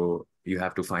 Like, so you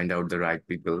have to find out the right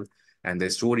people and the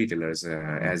storytellers,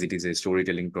 as it is a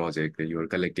storytelling project, you are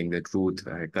collecting the truth,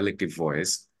 collective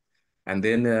voice, and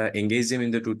then engage them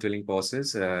in the truth-telling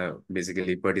process,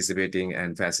 basically participating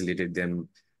and facilitate them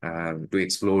to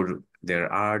explore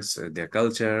their arts, their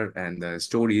culture, and the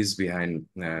stories behind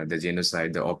the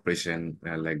genocide, the oppression,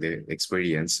 like the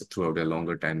experience throughout a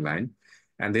longer timeline.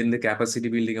 And then the capacity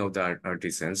building of the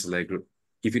artisans, like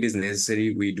if it is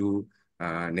necessary, we do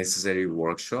necessary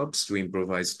workshops to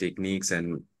improvise techniques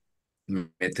and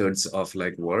methods of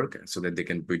like work so that they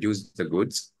can produce the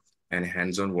goods, and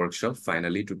hands-on workshop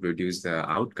finally to produce the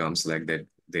outcomes like that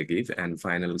they give. And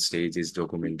final stage is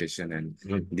documentation and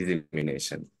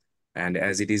dissemination. And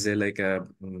as it is a like a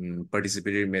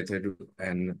participatory method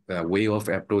and way of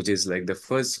approaches, like the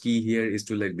first key here is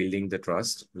to like building the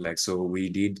trust. Like, so we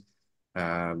did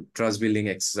trust building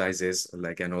exercises,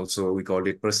 like, and also we called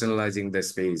it personalizing the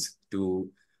space to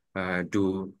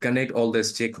connect all the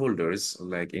stakeholders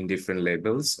like in different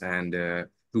levels, and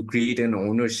to create an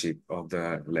ownership of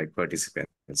the like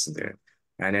participants there.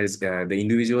 And as the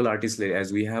individual artists,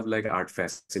 as we have like art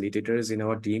facilitators in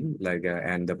our team, like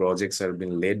and the projects have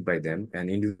been led by them. And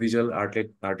individual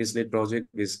artist-led project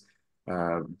is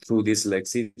through this like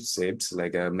shapes,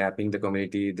 like mapping the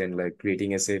community, then like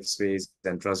creating a safe space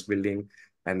and trust building,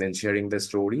 and then sharing the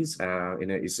stories.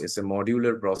 It's a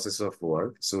modular process of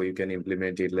work, so you can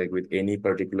implement it like with any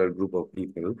particular group of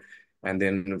people. And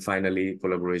then finally,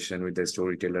 collaboration with the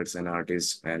storytellers and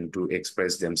artists, and to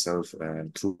express themselves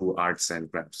through arts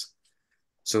and crafts.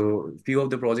 So few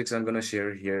of the projects I'm going to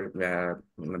share here,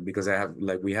 because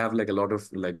we have like a lot of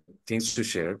like things to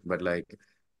share, but like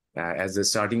as the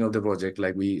starting of the project,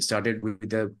 like we started with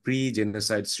the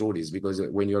pre-genocide stories, because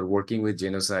when you're working with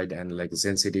genocide and like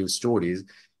sensitive stories,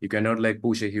 you cannot like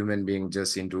push a human being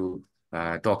just into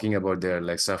talking about their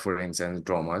like sufferings and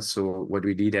traumas. So what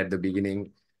we did at the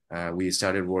beginning, we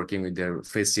started working with their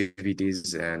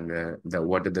festivities and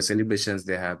what are the celebrations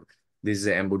they have. This is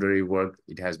the embroidery work.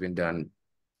 It has been done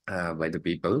by the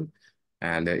people.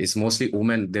 And it's mostly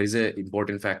women. There is an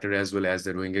important factor as well, as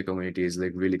the Rohingya community is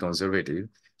like really conservative.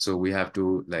 So we have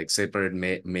to like separate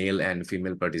male and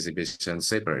female participation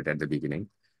separate at the beginning.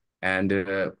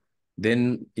 And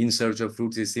then In Search of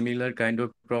Fruits is similar kind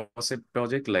of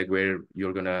project, like where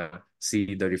you're gonna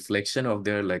see the reflection of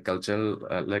their like cultural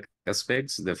like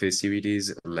aspects, the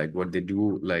festivities, like what they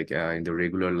do like in the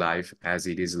regular life, as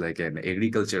it is like an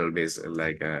agricultural based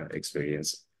like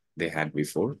experience they had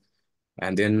before.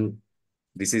 And then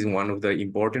this is one of the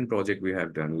important project we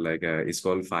have done, like it's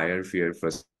called Fire, Fear,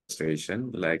 Frustration.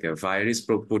 Like fire is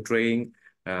portraying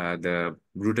the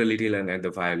brutality and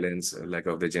the violence like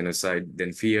of the genocide.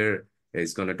 Then fear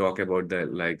is going to talk about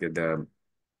the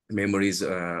memories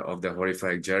of the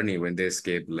horrific journey when they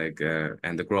escape, like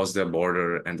and they cross the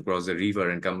border and cross the river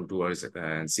and come towards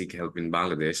and seek help in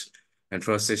Bangladesh. And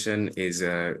frustration is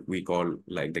we call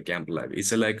like the camp life. It's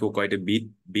quite a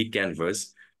big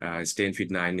canvas. It's 10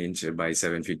 feet 9 inch by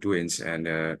 7 feet 2 inch, and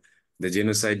the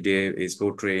genocide day is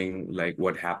portraying like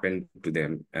what happened to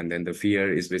them. And then the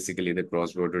fear is basically the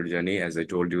cross border journey. As I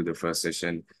told you, the first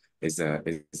session is a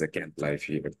camp life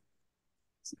here.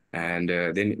 And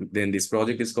then this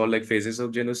project is called like Phases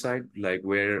of Genocide, like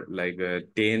where like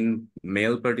 10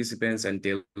 male participants and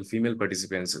 10 female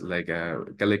participants like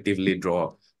collectively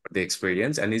draw the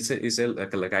experience. And it's a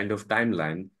like a kind of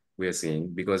timeline we're seeing,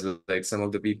 because like some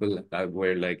of the people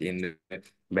were like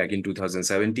back in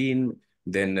 2017,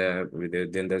 then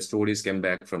then the stories came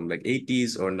back from like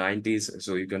 80s or 90s,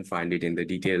 so you can find it in the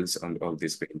details on all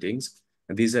these paintings.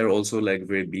 And these are also like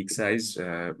very big size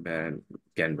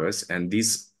canvas, and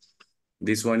this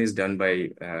one is done by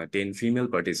 10 female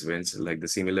participants, like the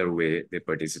similar way they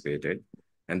participated.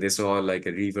 And they saw like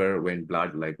a river went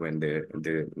blood, like when the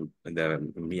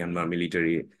Myanmar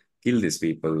military killed these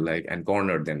people, like, and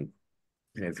cornered them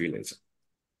in a village.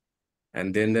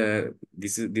 And then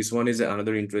this one is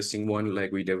another interesting one,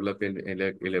 like we developed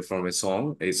from a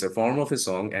song. It's a form of a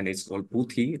song, and it's called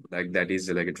Puthi, like that is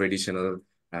like a traditional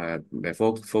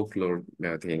folklore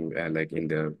thing, like in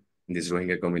this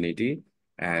Rohingya community.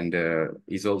 and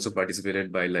is also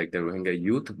participated by like the Rohingya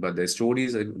youth, but the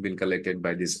stories have been collected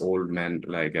by this old man,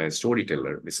 like a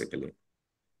storyteller, basically.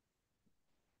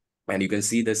 And you can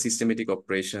see the systematic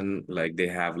operation, like they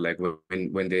have, like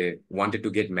when they wanted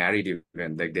to get married,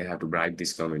 even like they have to bribe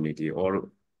this community, or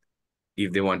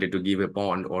if they wanted to give a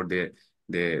pond, or they're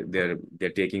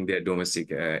taking their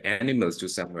domestic animals to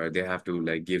somewhere, they have to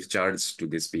like give charge to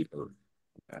these people.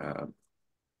 Uh,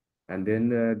 and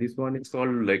then this one is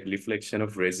called like Reflection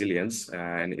of Resilience,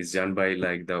 and it's done by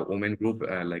like the women group,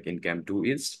 like in Camp 2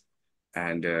 East.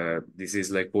 And this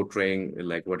is like portraying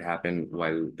like what happened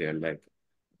while they're like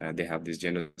they have this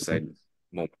genocide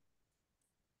moment.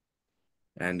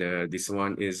 And this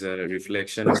one is a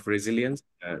reflection of resilience.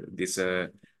 This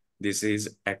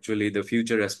is actually the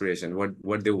future aspiration,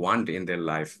 what they want in their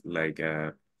life. Like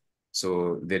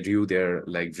so they drew their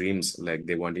like dreams, like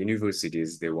they want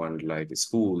universities, they want like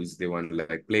schools, they want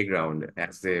like playground.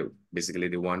 As they basically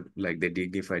they want like the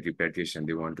dignified repatriation.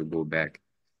 They want to go back.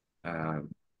 Uh,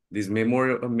 this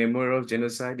memoir of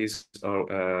genocide is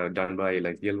done by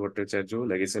like Yel Bhattacharya.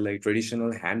 Like it's a like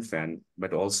traditional hand fan,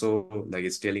 but also like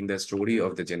it's telling the story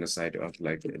of the genocide of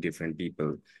like different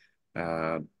people.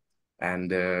 Uh,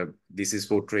 and this is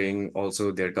portraying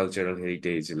also their cultural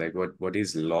heritage, like what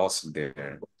is lost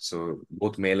there. So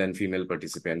both male and female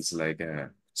participants like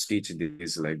stitch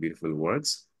these like beautiful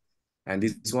works. And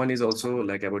this one is also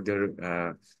like about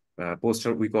their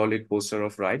poster. We call it poster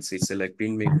of rights. It's a like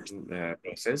printmaking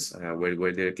process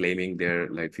where they're claiming their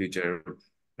like future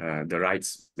the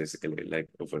rights basically like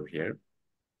over here.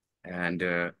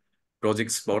 And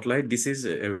Project Spotlight, this is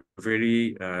a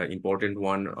very important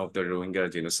one of the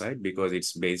Rohingya genocide because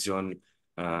it's based on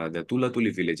the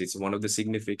Tulatuli village. It's one of the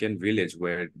significant village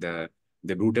where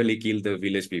they brutally killed the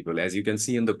village people. As you can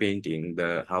see in the painting,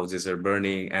 the houses are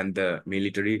burning, and the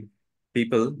military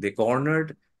people, they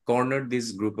cornered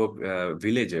this group of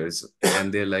villagers,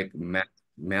 and they like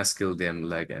mass killed them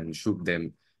like and shoot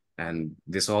them, and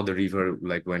they saw the river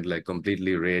like went like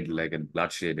completely red, like and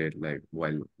bloodshaded, like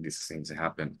while these things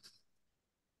happen.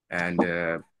 And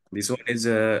this one is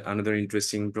another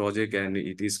interesting project, and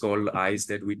it is called Eyes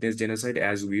That Witness Genocide.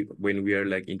 As when we are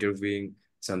like interviewing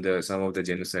some of the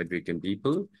genocide victim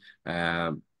people,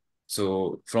 um,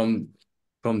 so from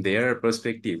their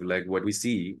perspective, like what we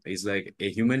see is like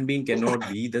a human being cannot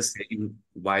be the same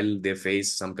while they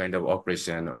face some kind of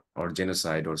oppression or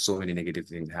genocide, or so many negative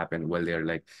things happen while they're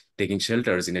like taking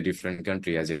shelters in a different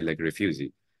country as a like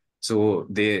refugee. So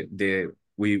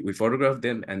we photograph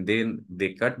them, and then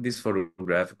they cut this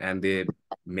photograph and they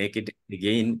make it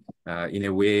again in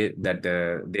a way that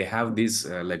they have these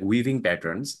like weaving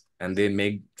patterns, and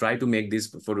they try to make this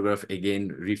photograph again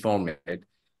reform it.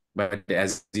 But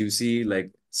as you see,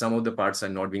 like some of the parts are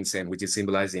not being same, which is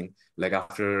symbolizing like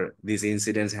after these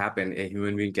incidents happen, a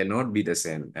human being cannot be the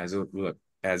same as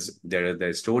there are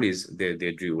the stories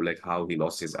they drew, like how he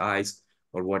lost his eyes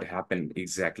or what happened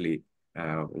exactly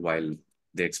while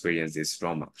they experience this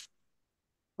trauma.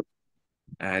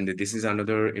 And this is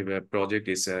another project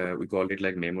is we call it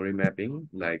like memory mapping.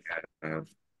 Like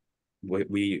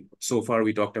we so far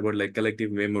we talked about like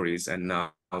collective memories, and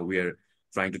now we are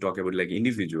trying to talk about like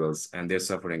individuals and their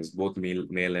sufferings. Both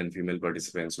male and female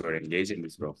participants were engaged in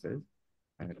this process,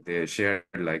 and they shared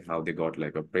like how they got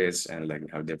like oppressed, and like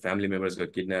how their family members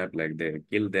got kidnapped, like they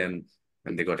killed them,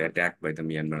 and they got attacked by the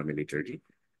Myanmar military.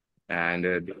 And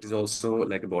there is also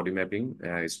like a body mapping.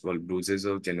 It's called Bruises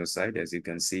of Genocide. As you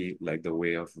can see, like the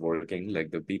way of working,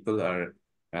 like the people are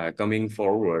coming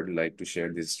forward, like to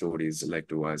share these stories, like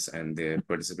to us, and they're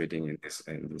participating in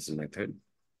this method.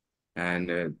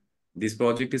 And this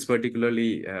project is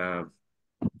particularly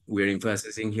we're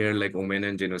emphasizing here like women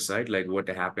and genocide, like what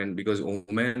happened, because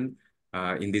women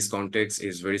in this context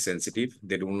is very sensitive.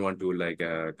 They don't want to like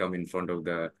come in front of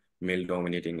the male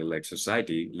dominating like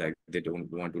society, like they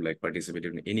don't want to like participate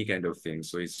in any kind of thing.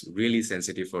 So it's really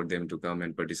sensitive for them to come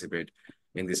and participate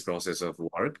in this process of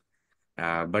work.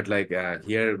 But like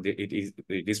here it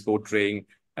is portraying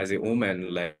as a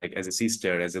woman, like as a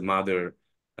sister, as a mother,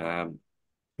 um,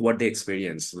 what they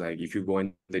experience. Like if you go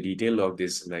in the detail of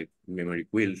this like memory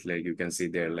quilt, like you can see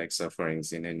their like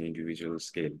sufferings in an individual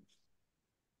scale.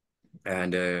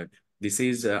 And this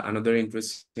is another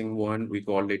interesting one. We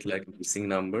call it like missing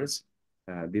numbers.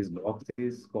 This box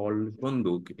is called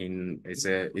Konduk.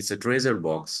 It's a treasure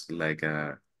box, like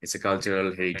it's a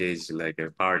cultural heritage, like a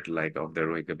part like of the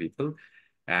Rohingya people.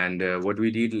 And what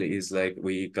we did is like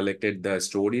we collected the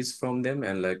stories from them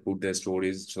and like put the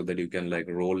stories so that you can like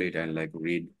roll it and like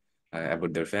read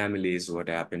about their families, what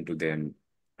happened to them,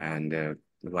 and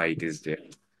why it is there.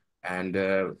 And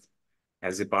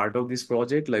as a part of this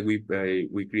project, like we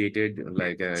created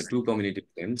like two community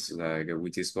films, like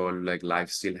which is called like Life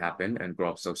Still Happen and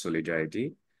Crops of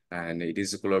Solidarity, and it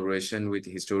is a collaboration with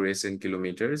Historians and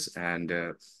Kilometers, and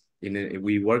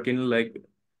we work in like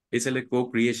it's a like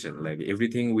co-creation. Like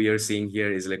everything we are seeing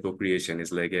here is like co-creation.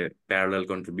 It's like a parallel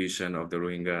contribution of the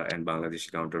Rohingya and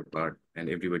Bangladeshi counterpart, and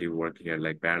everybody work here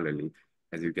like parallelly.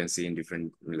 As you can see in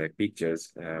different like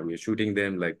pictures, we are shooting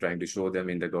them, like trying to show them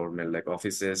in the government like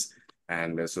offices,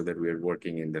 and so that we are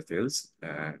working in the fields.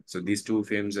 So these two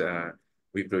films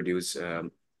we produce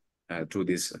through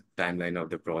this timeline of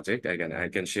the project. I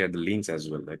can share the links as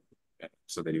well, like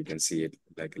so that you can see it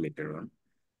like later on.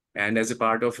 And as a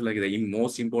part of like the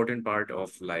most important part of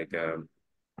like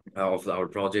of our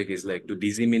project is like to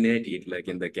disseminate it like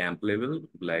in the camp level,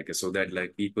 like so that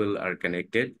like people are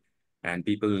connected and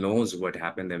people knows what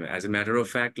happened to them. As a matter of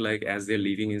fact, like as they're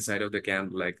living inside of the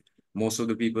camp, like most of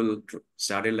the people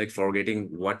started like forgetting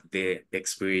what they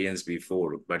experienced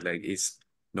before, but like it's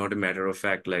not a matter of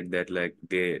fact like that, like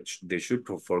they should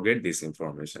forget this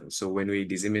information. So when we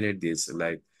disseminate this,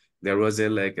 like there was a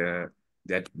like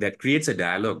that creates a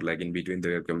dialogue like in between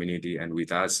the community and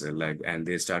with us, like, and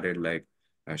they started like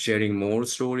sharing more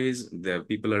stories. The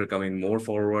people are coming more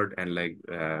forward and like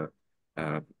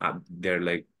they're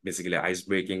like basically ice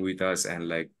breaking with us and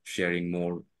like sharing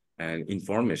more and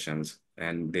informations.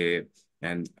 And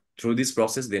through this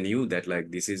process, they knew that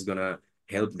like this is gonna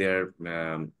help their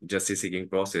justice seeking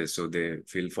process, so they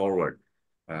feel forward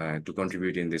to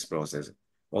contribute in this process.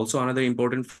 Also, another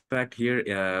important fact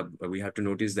here, we have to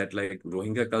notice that like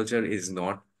Rohingya culture is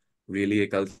not really a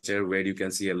culture where you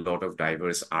can see a lot of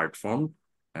diverse art form.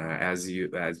 As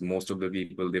most of the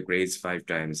people, they praise 5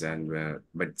 times, and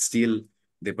but still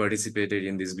they participated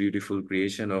in this beautiful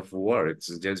creation of works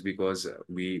just because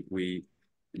we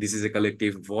this is a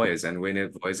collective voice, and when a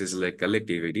voice is like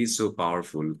collective, it is so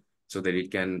powerful, so that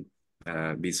it can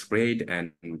be spread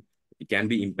and it can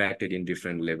be impacted in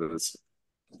different levels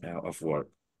of work.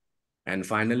 And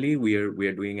finally, we are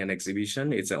doing an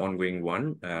exhibition. It's an ongoing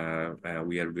one.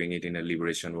 We are doing it in a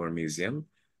Liberation War Museum.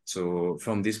 So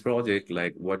from this project,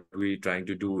 like what we're trying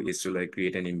to do is to like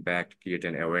create an impact, create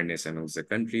an awareness amongst the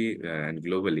country and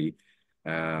globally.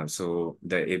 So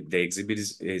the exhibit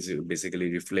is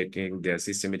basically reflecting the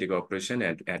systematic oppression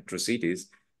and atrocities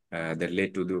that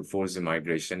led to the forced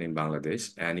migration in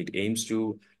Bangladesh, and it aims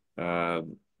to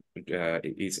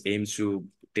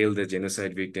tell the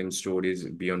genocide victim stories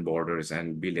beyond borders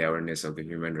and build awareness of the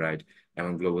human right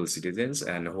among global citizens,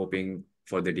 and hoping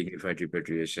for the dignified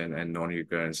repatriation and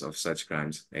non-recurrence of such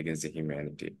crimes against the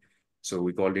humanity. So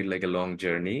we called it like a long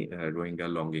journey, Rohingya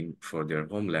longing for their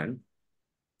homeland.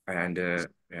 And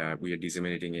we are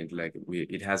disseminating it like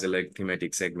it has a like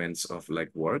thematic segments of like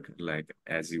work, like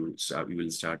as you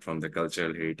will start from the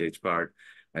cultural heritage part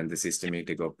and the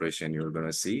systematic oppression you're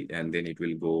gonna see, and then it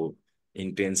will go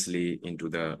intensely into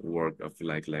the work of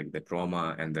like the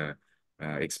trauma and the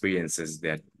experiences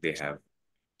that they have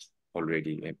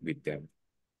already with them.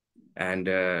 And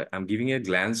I'm giving a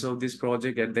glance of this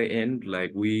project at the end.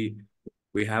 Like we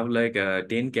have like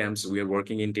 10 camps. We are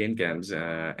working in 10 camps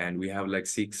and we have like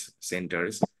 6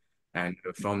 centers. And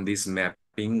from this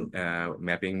mapping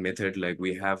method, like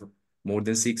we have more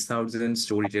than 6,000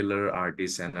 storyteller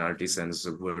artists and artisans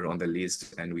who are on the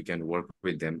list, and we can work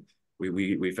with them.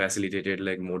 We facilitated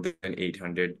like more than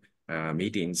 800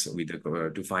 meetings with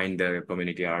to find the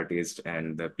community artists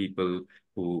and the people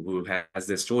who has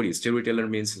the stories. Storyteller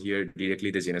means here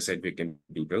directly the genocide victim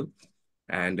people.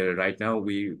 And right now,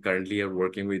 we currently are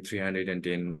working with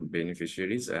 310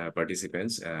 beneficiaries,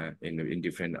 participants in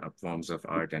different forms of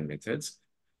art and methods.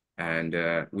 And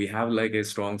we have like a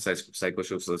strong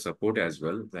psychosocial support as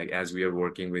well, like as we are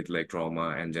working with like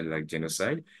trauma and like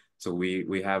genocide. So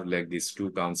we have like these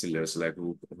 2 counselors like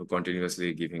who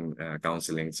continuously giving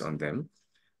counselings on them.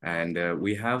 And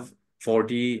we have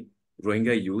 40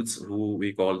 Rohingya youths who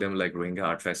we call them like Rohingya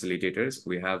art facilitators.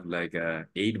 We have like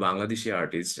 8 Bangladeshi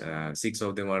artists. 6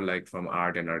 of them are like from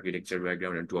art and architecture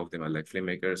background, and 2 of them are like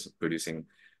filmmakers producing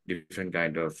different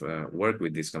kind of work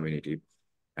with this community.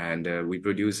 And we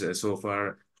produce so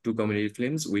far 2 community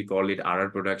films. We call it RR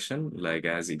production, like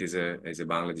as it is a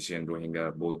Bangladeshi and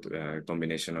Rohingya both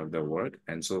combination of the work.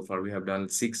 And so far we have done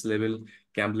 6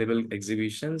 camp level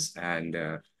exhibitions and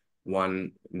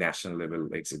 1 national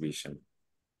level exhibition.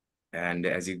 And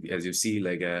as you see,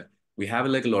 like we have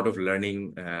like a lot of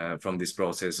learning from this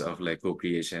process of like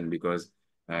co-creation, because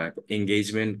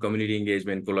community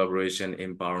engagement, collaboration,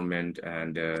 empowerment,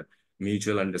 and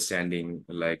mutual understanding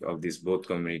like of this both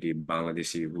community,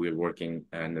 Bangladeshi who are working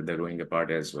and the Rohingya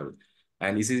part as well.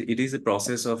 And it is a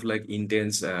process of like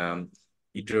intense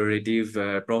iterative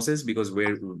process, because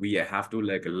where we have to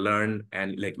like learn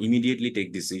and like immediately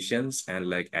take decisions and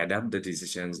like adapt the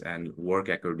decisions and work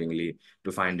accordingly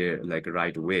to find a like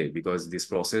right way, because this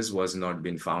process was not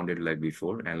been founded like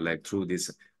before, and like through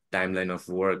this timeline of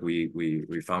work we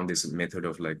found this method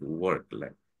of like work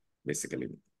like basically.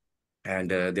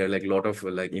 And there are like a lot of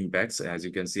like impacts, as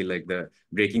you can see, like the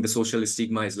breaking the social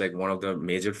stigma is like one of the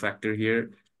major factor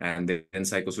here. And then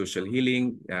psychosocial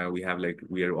healing, we have like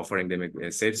we are offering them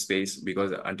a safe space,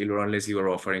 because until or unless you are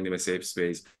offering them a safe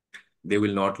space, they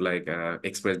will not like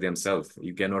express themselves.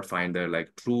 You cannot find their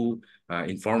like true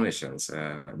informations.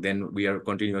 Then we are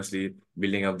continuously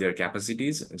building up their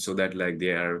capacities so that like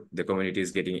the community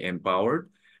is getting empowered.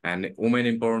 And women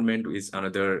empowerment is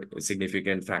another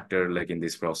significant factor like in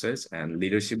this process. And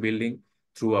leadership building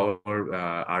through our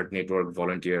art network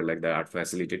volunteer, like the art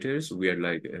facilitators, we are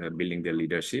like building their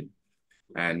leadership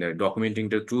and documenting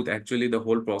the truth. Actually, the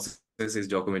whole process is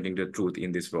documenting the truth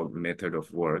in this method of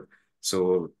work.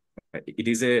 So it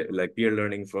is a like peer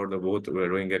learning for the both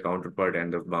Rohingya counterpart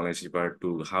and the Bangladeshi part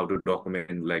to how to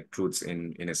document like truths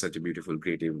in a such a beautiful,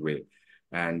 creative way.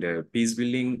 And peace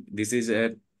building, this is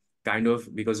a kind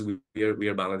of, because we are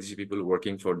Bangladeshi people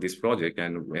working for this project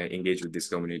and engage with this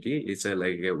community. It's a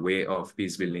like a way of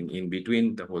peace building in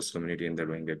between the host community and the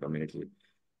Rohingya community,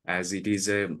 as it is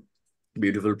a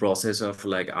beautiful process of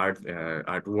like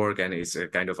artwork, and it's a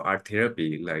kind of art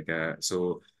therapy, like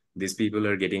so these people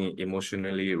are getting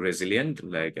emotionally resilient,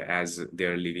 like as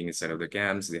they're living inside of the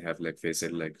camps, they have like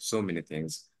faced like so many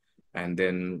things. And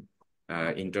then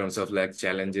in terms of like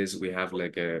challenges, we have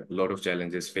like a lot of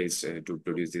challenges faced to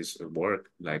produce this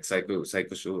work, like psychological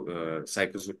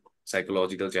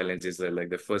challenges are like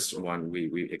the first one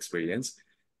we experience,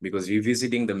 because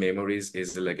revisiting the memories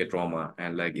is like a trauma,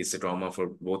 and like it's a trauma for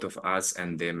both of us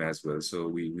and them as well. So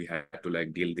we had to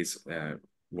like deal this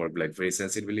work like very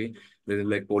sensitively. There's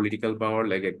like political power,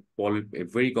 like a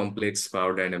very complex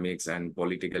power dynamics, and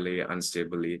politically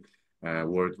unstably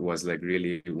work was like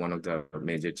really one of the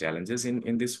major challenges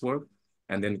in this work.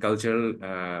 And then cultural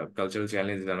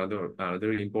challenge is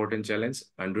another important challenge.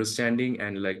 Understanding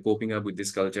and like coping up with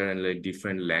this culture and like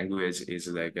different language is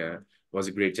like was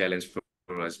a great challenge for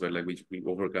as well, like which we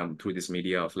overcome through this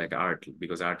media of like art,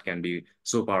 because art can be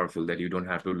so powerful that you don't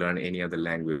have to learn any other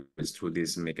language. Through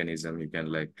this mechanism, you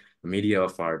can like media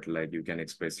of art, like you can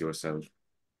express yourself.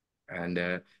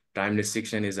 And time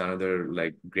restriction is another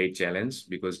like great challenge,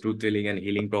 because truth telling and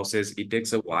healing process, it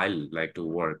takes a while like to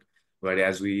work. But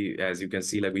as you can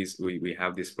see, like we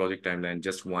have this project timeline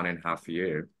just 1.5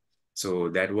 year. So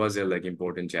that was a like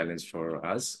important challenge for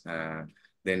us.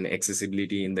 Then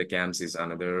accessibility in the camps is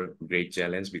another great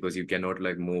challenge, because you cannot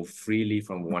like move freely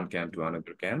from one camp to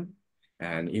another camp.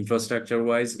 And infrastructure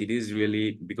wise, it is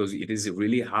really, because it is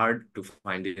really hard to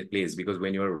find a place, because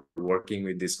when you're working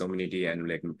with this community and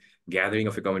like gathering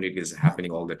of a community is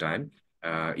happening all the time,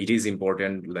 it is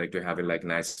important like to have a like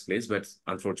nice place. But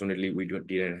unfortunately, we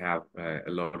didn't have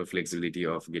a lot of flexibility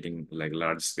of getting like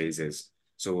large spaces.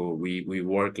 So we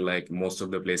work like most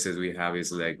of the places we have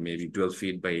is like maybe 12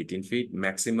 feet by 18 feet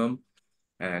maximum.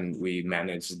 And we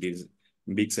manage these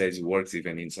big size works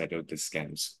even inside of the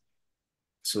camps.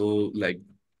 So like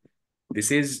this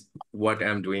is what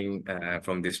I'm doing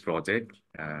from this project.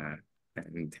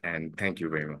 And thank you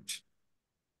very much.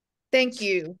 Thank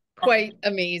you. Quite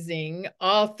amazing.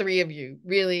 All three of you,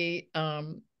 really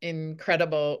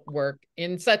incredible work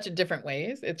in such different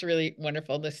ways. It's really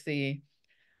wonderful to see.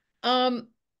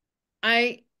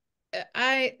 I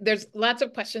there's lots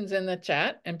of questions in the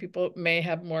chat, and people may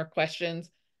have more questions.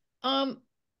 I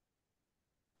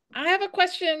have a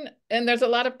question, and there's a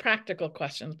lot of practical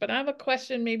questions, but I have a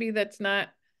question maybe that's not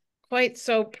quite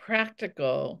so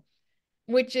practical,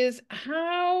 which is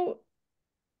how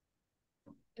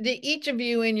did each of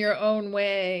you in your own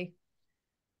way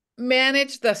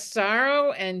manage the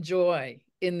sorrow and joy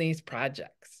in these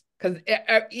projects? Because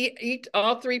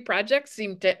all three projects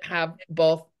seem to have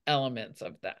both elements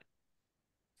of that,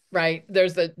 right?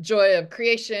 There's the joy of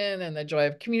creation and the joy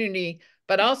of community,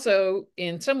 but also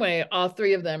in some way, all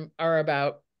three of them are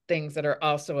about things that are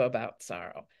also about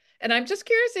sorrow. And I'm just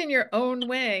curious, in your own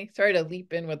way, sorry to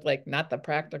leap in with like not the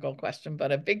practical question,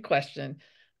 but a big question.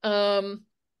 How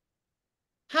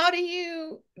do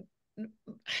you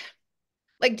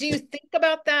like, do you think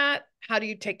about that? How do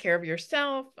you take care of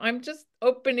yourself? I'm just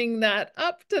opening that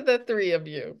up to the three of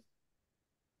you.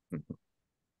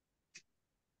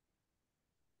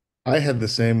 I had the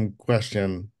same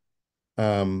question.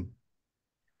 No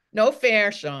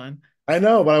fair, Sean. I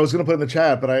know, but I was going to put it in the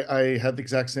chat, but I had the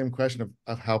exact same question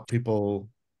of how people,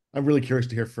 I'm really curious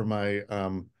to hear from my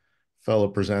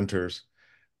fellow presenters.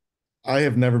 I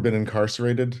have never been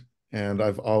incarcerated, and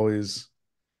I've always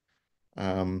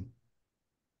um,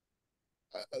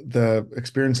 the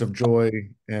experience of joy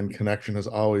and connection has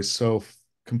always so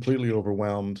completely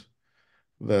overwhelmed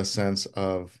the sense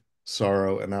of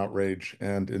sorrow and outrage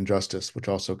and injustice, which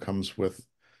also comes with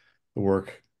the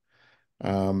work.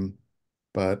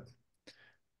 But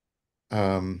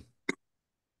um,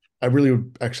 I really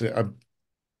would actually, I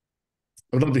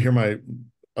would love to hear my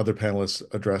other panelists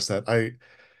address that.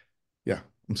 Yeah,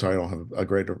 I'm sorry, I don't have a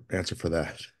great answer for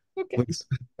that. Okay. Please.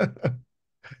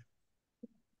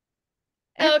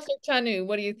 Alex or Tanu,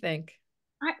 what do you think?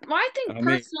 I think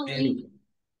personally,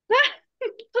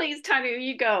 please, Tanu,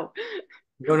 you go.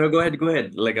 No, go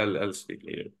ahead. Like I'll speak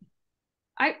later.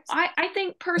 I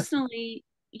think personally,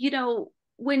 you know,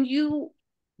 when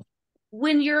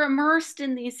you're immersed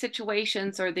in these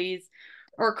situations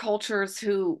or cultures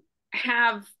who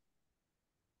have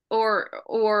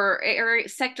or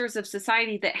sectors of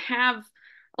society that have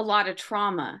a lot of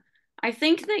trauma, I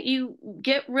think that you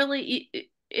get really,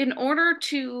 in order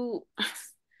to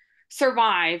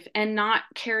survive and not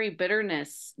carry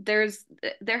bitterness, there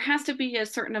has to be a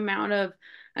certain amount of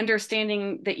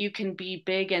understanding that you can be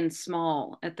big and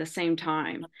small at the same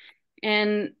time.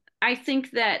 And I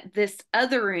think that this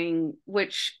othering,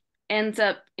 which ends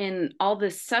up in all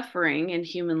this suffering in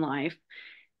human life,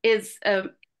 is a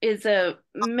is a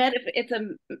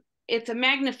it's a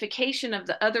magnification of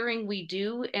the othering we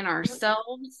do in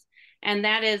ourselves. And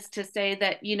that is to say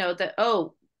that, you know, that,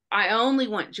 oh, I only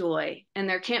want joy and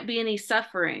there can't be any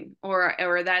suffering, or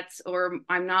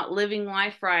I'm not living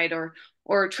life right,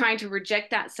 or trying to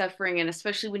reject that suffering. And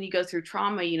especially when you go through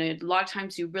trauma, you know, a lot of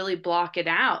times you really block it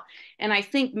out. And I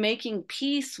think making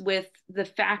peace with the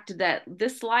fact that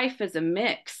this life is a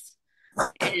mix,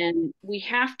 and we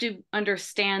have to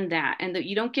understand that, and that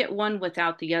you don't get one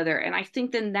without the other. And I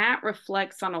think then that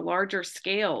reflects on a larger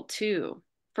scale too,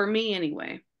 for me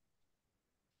anyway.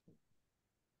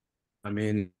 I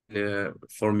mean,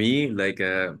 for me, like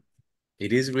it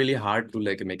is really hard to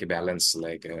like make a balance,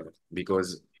 like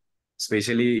because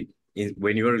especially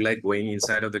when you're like going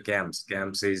inside of the camps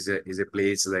is a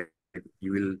place like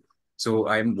you will. So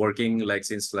I'm working like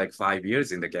since like 5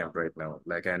 years in the camp right now,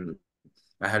 like, and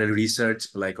I had a research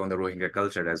like on the Rohingya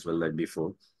culture as well, like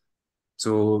before.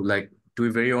 So like, to be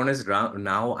very honest,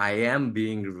 now I am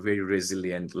being very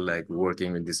resilient, like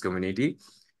working with this community.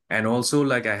 And also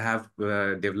like I have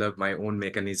developed my own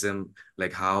mechanism,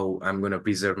 like how I'm going to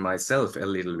preserve myself a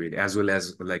little bit, as well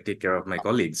as like take care of my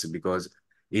colleagues, because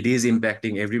it is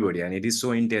impacting everybody. And it is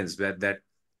so intense that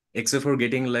except for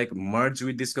getting like merged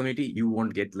with this community, you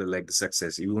won't get the, like the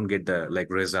success. You won't get the like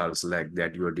results like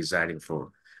that you are desiring for.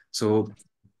 So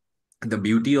the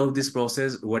beauty of this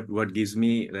process, what gives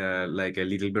me like a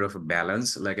little bit of a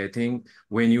balance, like I think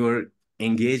when you are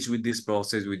engaged with this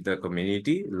process with the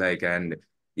community, like, and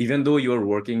even though you're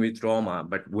working with trauma,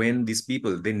 but when these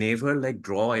people, they never like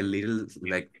draw a little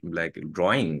like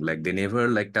drawing, like they never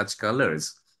like touch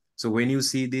colors. So when you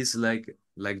see this like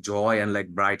joy and like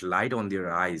bright light on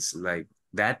their eyes, like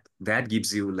that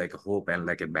gives you like hope and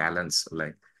like a balance,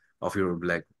 like of your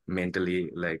like mentally,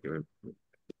 like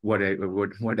what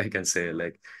I can say.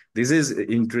 Like this is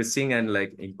interesting and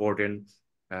like important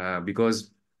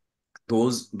because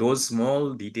those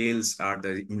small details are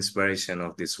the inspiration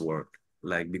of this work.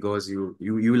 Like because you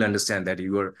will understand that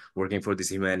you are working for this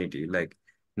humanity. Like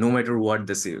no matter what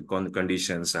the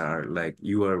conditions are, like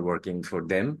you are working for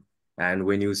them. And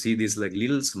when you see this like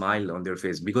little smile on their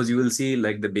face, because you will see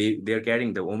like the baby, they're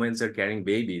carrying, the women are carrying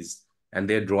babies, and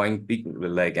they're drawing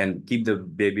like and keep the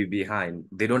baby behind.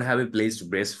 They don't have a place to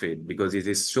breastfeed because it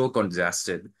is so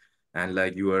congested, and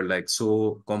like you are like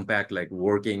so compact, like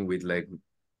working with like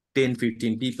 10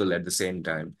 15 people at the same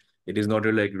time. It is not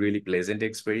a like really pleasant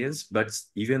experience. But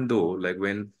even though like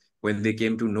when they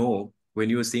came to know, when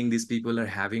you are seeing these people are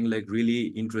having like really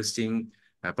interesting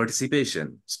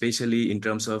participation, especially in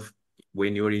terms of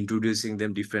when you're introducing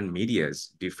them different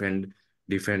medias, different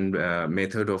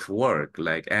method of work,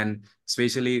 like, and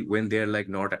especially when they're like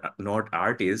not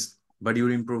artists, but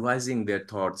you're improvising their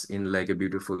thoughts in like a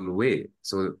beautiful way,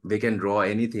 so they can draw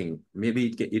anything. Maybe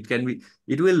it can be,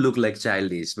 it will look like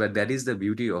childish, but that is the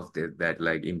beauty of that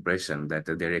like impression that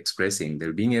they're expressing,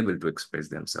 they're being able to express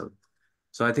themselves.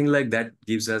 So I think like that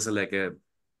gives us like a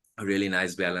really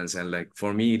nice balance. And like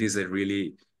for me, it is a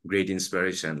really great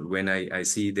inspiration when I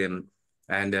see them.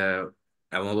 And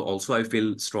also I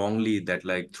feel strongly that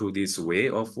like through this way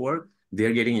of work,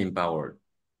 they're getting empowered,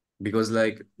 because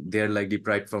like they're like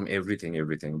deprived from everything.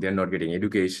 They're not getting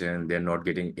education, they're not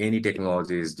getting any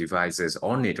technologies, devices,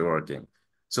 or networking.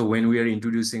 So when we are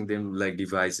introducing them like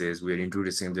devices, we are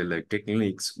introducing the like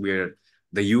techniques where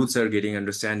the youths are getting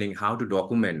understanding how to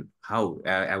document how,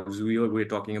 as we were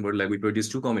talking about, like we produce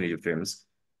two community films.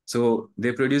 So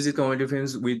they produce the community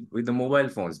films with the mobile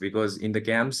phones, because in the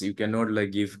camps you cannot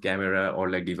like give camera or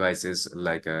like devices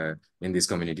like in these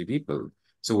community people.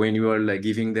 So when you are like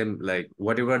giving them like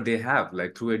whatever they have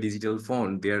like through a digital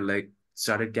phone, they're like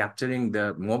started capturing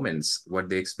the moments what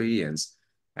they experience,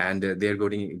 and they're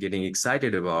getting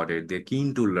excited about it. They're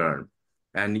keen to learn,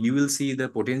 and you will see the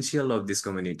potential of this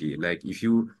community. Like if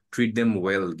you treat them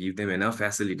well, give them enough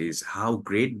facilities, how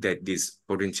great that this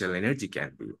potential energy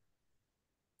can be.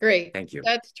 Great. Thank you.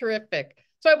 That's terrific.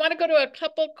 So I want to go to a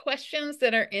couple questions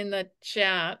that are in the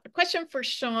chat. A question for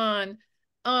Sean.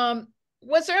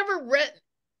 Was there ever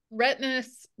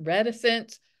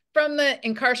reticence from the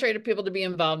incarcerated people to be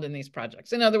involved in these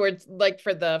projects? In other words, like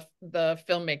for the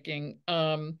filmmaking,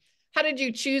 how did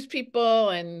you choose people,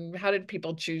 and how did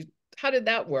people choose? How did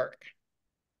that work?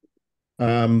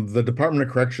 The Department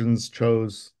of Corrections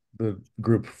chose the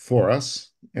group for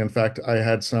us. In fact, I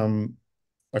had some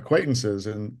acquaintances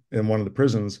in one of the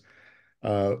prisons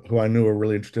who I knew were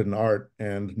really interested in art,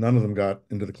 and none of them got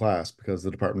into the class because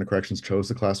the Department of Corrections chose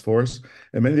the class for us.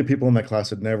 And many of the people in that class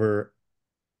had never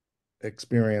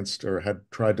experienced or had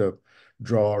tried to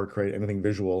draw or create anything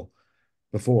visual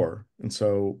before. And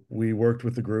so we worked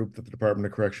with the group that the Department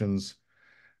of Corrections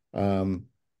um,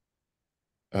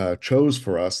 chose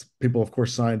for us. People, of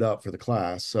course, signed up for the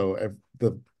class. So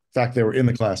the fact they were in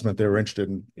the class meant they were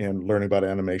interested in learning about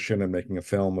animation and making a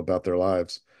film about their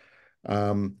lives.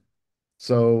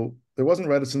 So there wasn't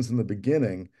reticence in the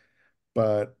beginning,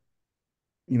 but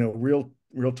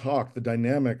real talk, the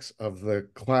dynamics of the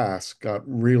class got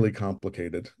really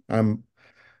complicated.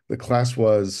 The class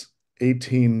was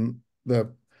 18. We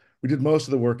did most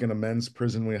of the work in a men's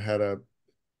prison.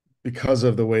 Because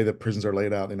of the way that prisons are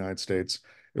laid out in the United States,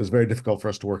 it was very difficult for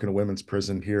us to work in a women's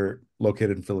prison here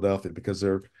located in Philadelphia because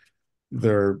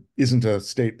there isn't a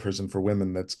state prison for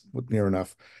women that's near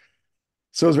enough.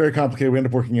 So it was very complicated. We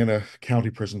ended up working in a county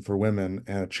prison for women,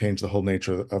 and it changed the whole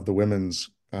nature of the women's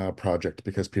project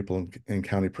because people in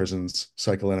county prisons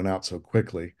cycle in and out so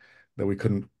quickly that we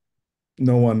couldn't.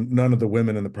 None of the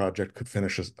women in the project could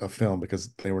finish a film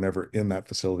because they were never in that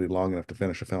facility long enough to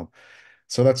finish a film.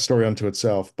 So that's a story unto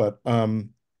itself. But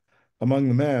among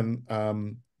the men,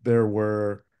 there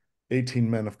were 18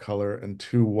 men of color and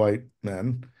 2 white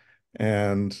men.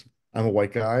 And I'm a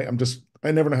white guy.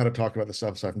 I never know how to talk about this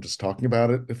stuff, so I'm just talking about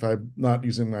it. If I'm not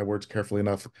using my words carefully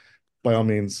enough, by all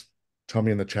means, tell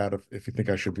me in the chat if you think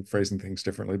I should be phrasing things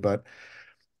differently. But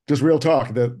just real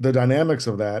talk, the dynamics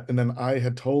of that. And then I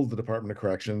had told the Department of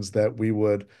Corrections that we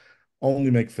would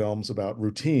only make films about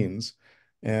routines.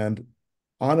 And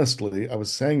honestly, I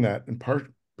was saying that in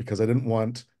part because I didn't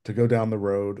want to go down the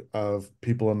road of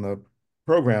people in the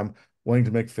program wanting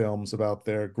to make films about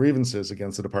their grievances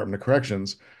against the Department of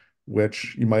Corrections,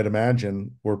 which you might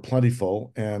imagine were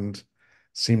plentiful and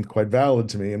seemed quite valid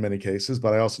to me in many cases,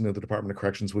 but I also knew the Department of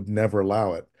Corrections would never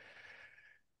allow it.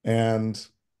 And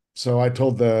so I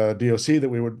told the DOC that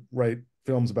we would write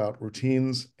films about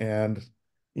routines, and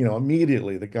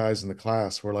immediately the guys in the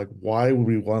class were like, why would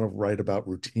we want to write about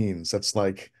routines? That's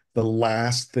like the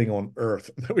last thing on earth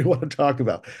that we want to talk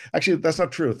about. Actually, that's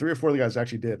not true. 3 or 4 of the guys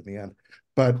actually did in the end.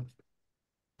 But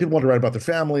people wanted to write about their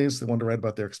families, they wanted to write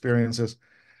about their experiences.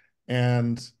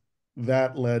 And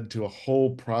that led to a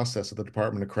whole process of the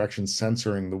Department of Corrections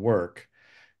censoring the work.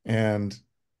 And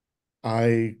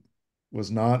I was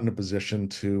not in a position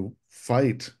to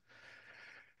fight.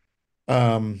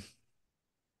 I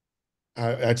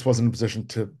just wasn't in a position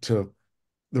to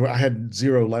I had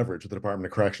zero leverage with the Department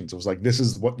of Corrections. It was like, this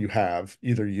is what you have.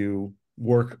 Either you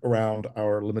work around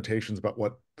our limitations about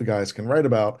what the guys can write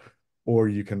about, or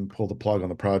you can pull the plug on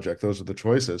the project. Those are the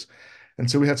choices. And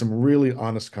so we had some really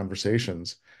honest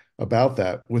conversations about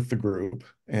that with the group.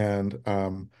 And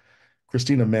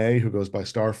Christina May, who goes by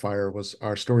Starfire, was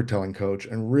our storytelling coach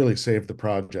and really saved the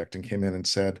project and came in and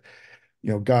said,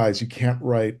 guys, you can't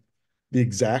write the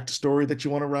exact story that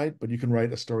you want to write, but you can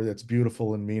write a story that's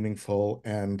beautiful and meaningful.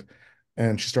 And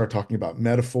she started talking about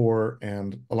metaphor.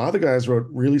 And a lot of the guys wrote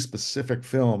really specific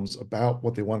films about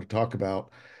what they wanted to talk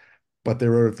about, but they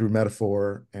wrote it through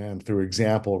metaphor and through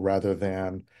example rather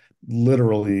than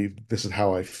literally, this is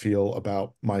how I feel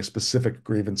about my specific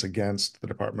grievance against the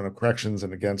Department of Corrections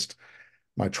and against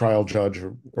my trial judge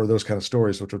or those kind of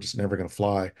stories, which are just never going to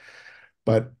fly.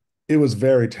 But it was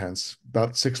very tense.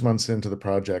 About 6 months into the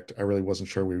project, I really wasn't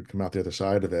sure we would come out the other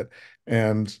side of it.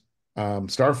 And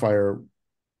Starfire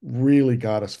really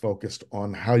got us focused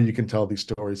on how you can tell these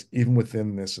stories, even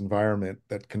within this environment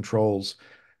that controls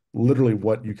literally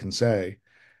what you can say.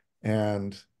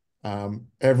 And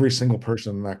every single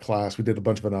person in that class, we did a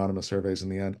bunch of anonymous surveys in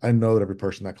the end. I know that every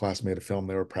person in that class made a film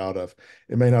they were proud of.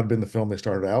 It may not have been the film they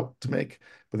started out to make,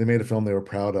 but they made a film they were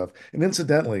proud of. And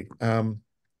incidentally, and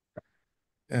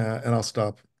I'll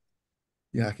stop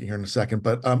yakking here in a second,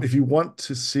 but if you want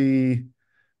to see,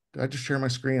 did I just share my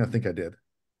screen? I think I did.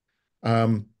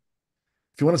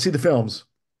 If you want to see the films,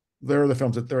 there are the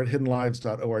films. They're at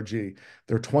hiddenlives.org.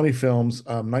 There are 20 films,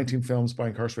 19 films by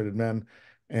incarcerated men,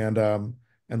 and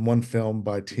one film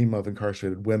by a team of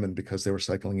incarcerated women because they were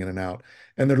cycling in and out.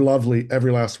 And they're lovely,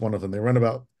 every last one of them. They run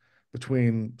about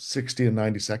between 60 and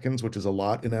 90 seconds, which is a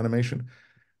lot in animation.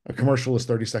 A commercial is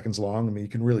 30 seconds long. I mean, you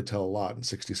can really tell a lot in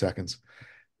 60 seconds.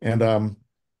 And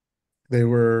they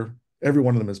were, every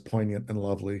one of them is poignant and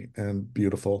lovely and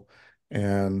beautiful.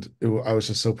 And I was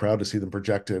just so proud to see them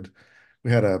projected.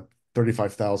 We had a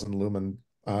 35,000 lumen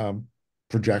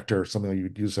projector, something you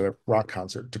would use at a rock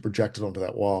concert, to project it onto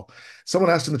that wall. Someone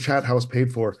asked in the chat how it's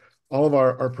paid for. All of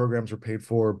our programs are paid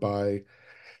for by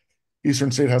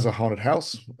Eastern State has a haunted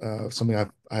house,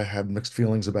 something I had mixed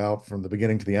feelings about from the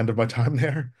beginning to the end of my time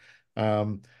there.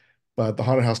 But the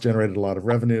haunted house generated a lot of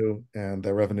revenue, and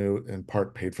that revenue in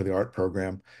part paid for the art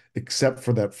program, except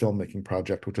for that filmmaking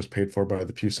project, which was paid for by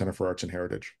the Pew Center for Arts and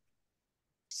Heritage.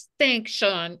 Thanks,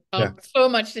 Sean. Yeah. So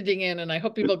much to dig in, and I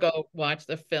hope people go watch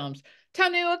the films.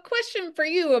 Tanu, a question for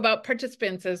you about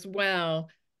participants as well.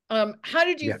 How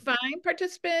did you find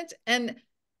participants, and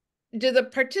do the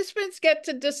participants get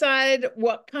to decide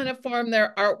what kind of form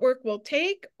their artwork will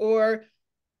take, or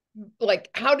like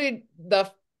how did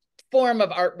the form of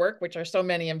artwork, which are so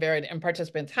many and varied, and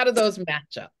participants, how do those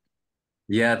match up?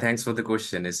 Yeah, thanks for the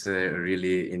question. It's a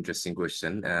really interesting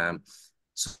question.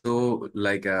 So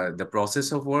like the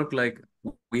process of work, like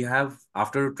we have,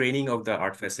 after training of the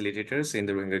art facilitators in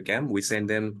the Rohingya camp, we send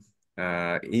them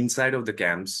inside of the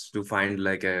camps to find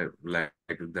like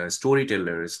the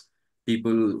storytellers,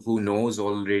 people who knows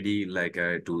already like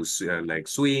like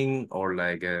swing, or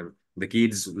like the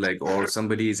kids, like, or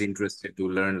somebody is interested to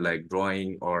learn like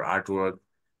drawing or artwork,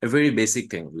 a very basic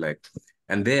thing like.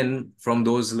 And then from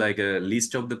those like a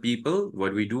list of the people,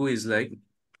 what we do is like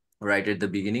right at the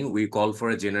beginning, we call for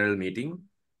a general meeting.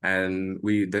 And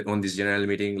on this general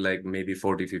meeting, like maybe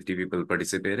 40-50 people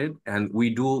participated. And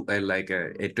we do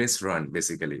a test run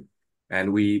basically.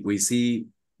 And we see,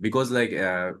 because like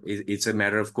it's a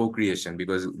matter of co-creation,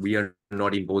 because we are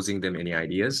not imposing them any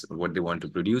ideas of what they want to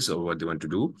produce or what they want to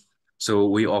do. So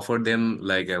we offer them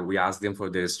like we ask them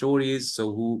for their stories.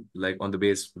 So who, like, on the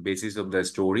basis of the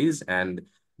stories and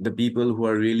the people who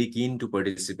are really keen to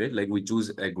participate, like we choose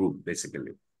a group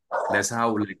basically. That's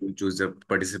how like we choose the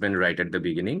participant right at the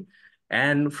beginning.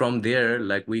 And from there,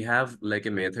 like we have like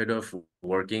a method of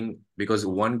working, because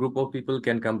one group of people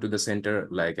can come to the center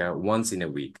like once in a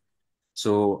week.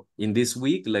 So in this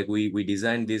week, like we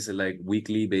designed this like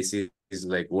weekly basis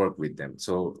like work with them.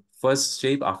 So first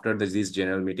step after this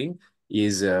general meeting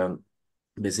is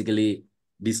basically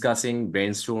discussing,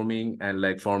 brainstorming, and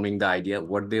like forming the idea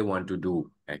what they want to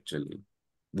do actually.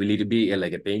 Will it be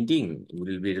like a painting?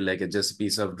 Will it be like a just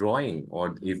piece of drawing?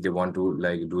 Or if they want to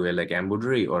like do a like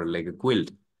embroidery or like a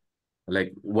quilt,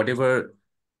 like whatever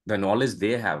the knowledge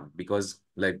they have, because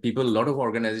like people, a lot of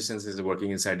organizations is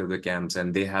working inside of the camps,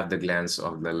 and they have the glance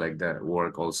of the like the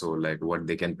work also, like what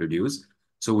they can produce.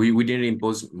 So we didn't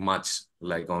impose much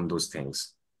like on those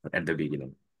things at the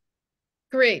beginning.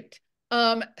 Great.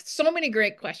 So many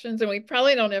great questions, and we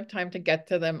probably don't have time to get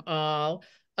to them all.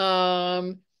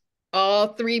 All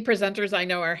three presenters I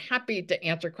know are happy to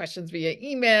answer questions via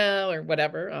email or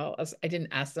whatever. I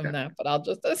didn't ask them that, but I'll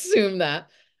just assume that.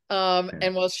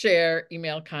 And we'll share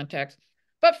email contacts.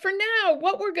 But for now,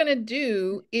 what we're going to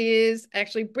do is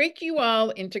actually break you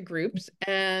all into groups,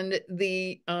 and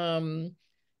the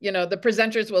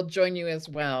presenters will join you as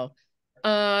well.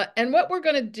 And what we're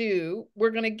going to do,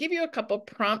 we're going to give you a couple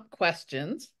prompt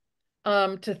questions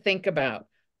to think about.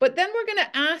 But then we're going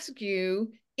to ask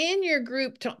you in your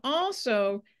group to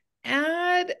also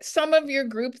add some of your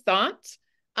group thoughts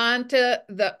onto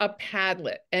a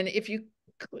Padlet. And if you,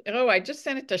 I just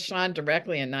sent it to Sean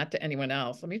directly and not to anyone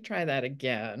else. Let me try that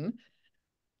again.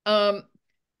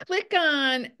 Click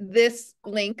on this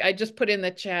link I just put in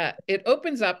the chat. It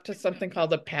opens up to something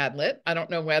called a Padlet. I don't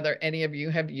know whether any of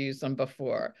you have used them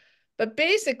before, but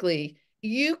basically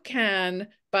you can,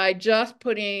 by just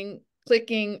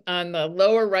clicking on the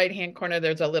lower right-hand corner,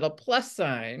 there's a little plus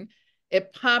sign.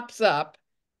 It pops up,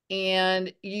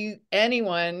 and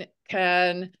anyone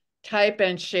can type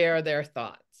and share their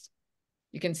thoughts.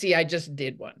 You can see I just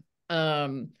did one.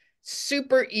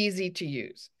 Super easy to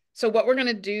use. So what we're going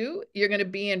to do, you're going to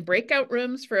be in breakout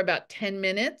rooms for about 10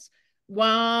 minutes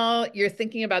while you're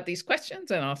thinking about these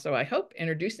questions, and also, I hope,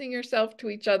 introducing yourself to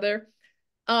each other.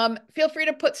 Feel free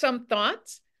to put some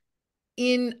thoughts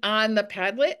in on the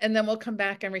Padlet, and then we'll come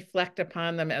back and reflect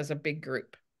upon them as a big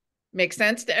group. Make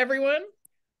sense to everyone?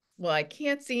 Well, I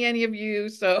can't see any of you,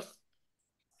 so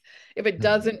if it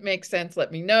doesn't make sense,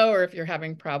 let me know. Or if you're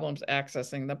having problems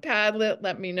accessing the Padlet,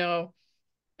 let me know.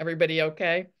 Everybody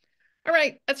okay? All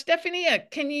right, Estefania,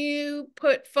 can you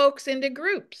put folks into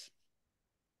groups?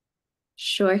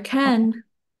 Sure can.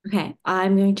 Okay,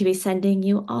 I'm going to be sending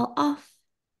you all off.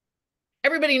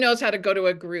 Everybody knows how to go to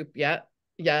a group yet?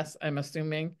 Yes, I'm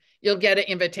assuming. You'll get an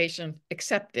invitation,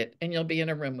 accept it, and you'll be in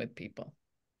a room with people.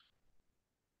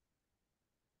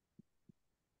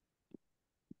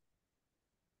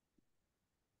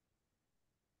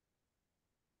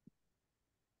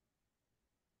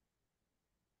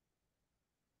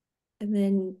 And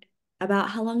then about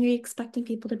how long are you expecting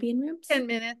people to be in rooms? 10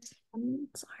 minutes. 10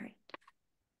 minutes, all right.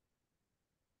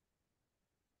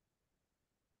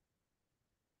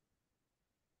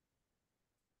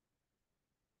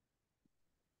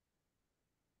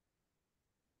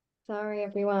 Sorry,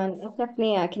 everyone.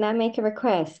 Stephanie, can I make a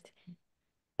request?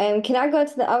 Can I go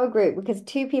to the other group because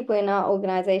 2 people in our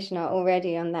organization are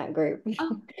already on that group.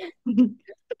 Oh.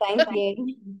 Thank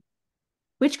you.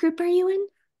 Which group are you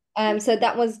in? So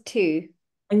that was 2.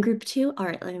 In group 2? All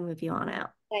right, let me move you on out.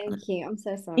 Thank you. I'm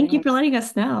so sorry. Thank you for letting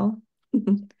us know.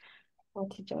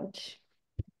 What to judge.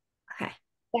 Okay.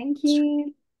 Thank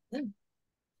you. All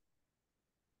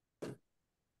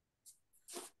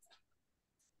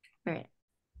right.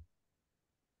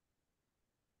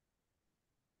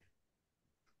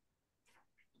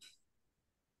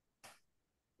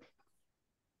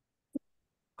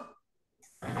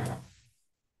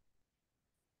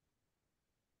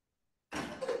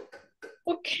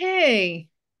 Okay.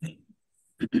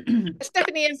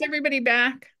 Stephanie, is everybody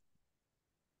back?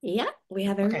 Yeah, we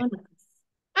have everyone. Okay.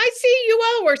 I see you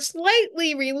all were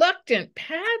slightly reluctant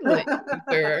Padlet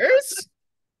users.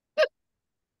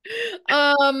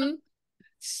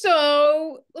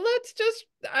 So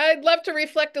I'd love to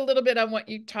reflect a little bit on what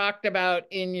you talked about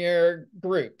in your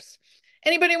groups.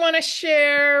 Anybody want to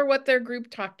share what their group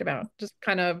talked about? Just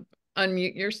kind of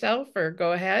unmute yourself or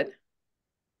go ahead.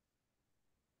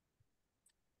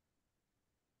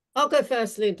 I'll go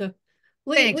first, Linda.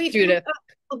 Thanks, Judith.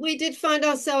 We did find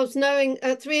ourselves knowing,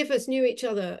 3 of us knew each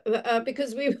other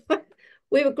because we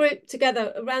were grouped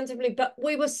together randomly, but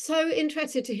we were so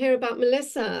interested to hear about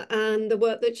Melissa and the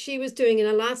work that she was doing in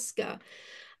Alaska.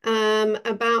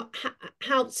 About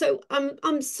how so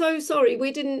I'm so sorry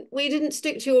we didn't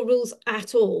stick to your rules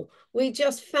at all. We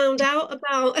just found out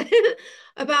about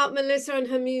about Melissa and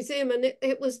her museum, and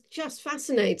it was just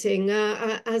fascinating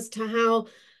as to how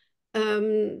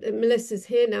Melissa's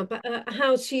here now, but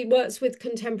how she works with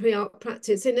contemporary art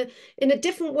practice in a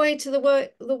different way to the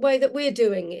way that we're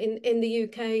doing in the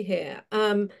UK here.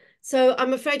 So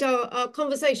I'm afraid our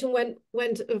conversation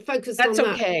went focused on that. That's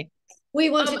okay.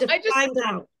 We wanted to find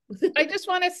out. I just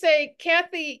want to say,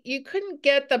 Kathy, you couldn't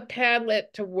get the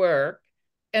Padlet to work.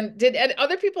 And did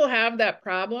other people have that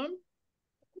problem?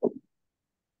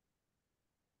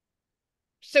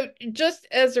 So just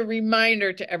as a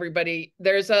reminder to everybody,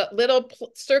 there's a little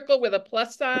circle with a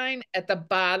plus sign at the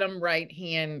bottom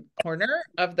right-hand corner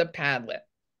of the Padlet.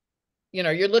 You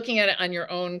know, you're looking at it on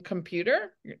your own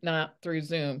computer, not through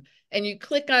Zoom. And you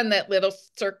click on that little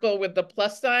circle with the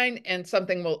plus sign and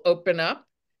something will open up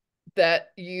that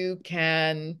you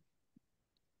can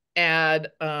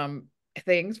add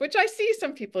things, which I see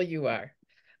some people you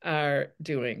are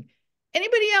doing.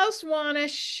 Anybody else want to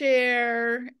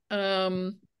share?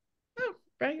 Oh,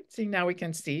 right. See, now we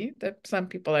can see that some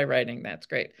people are writing. That's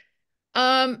great.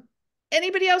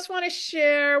 Anybody else want to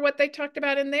share what they talked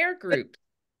about in their group?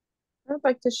 I'd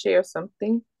like to share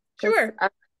something. Sure. I'm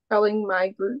telling my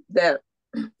group that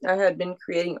I had been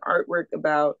creating artwork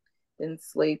about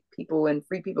enslaved people and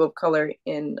free people of color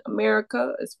in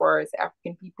America, as far as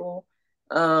African people,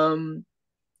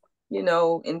 you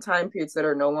know, in time periods that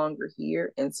are no longer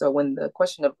here. And so when the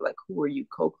question of like, who are you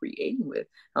co-creating with?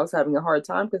 I was having a hard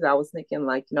time because I was thinking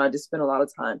like, you know, I just spent a lot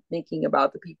of time thinking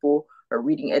about the people or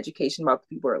reading education about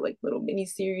the people or like little mini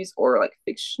series or like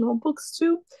fictional books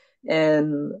too.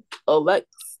 And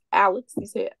Alex, you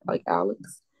say like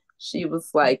Alex, she was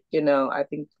like, you know, I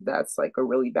think that's like a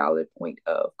really valid point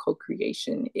of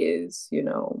co-creation is, you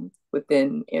know,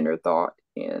 within inner thought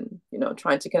and, you know,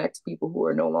 trying to connect to people who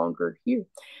are no longer here.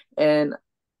 And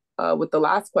with the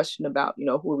last question about, you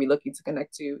know, who are we looking to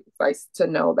connect to, it's nice to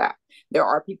know that there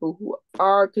are people who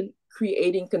are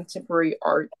creating contemporary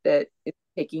art that is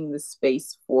taking the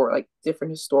space for like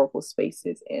different historical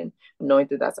spaces, and knowing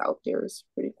that that's out there is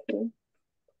pretty cool.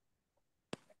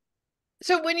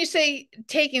 So when you say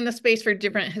taking the space for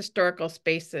different historical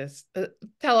spaces,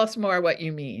 tell us more what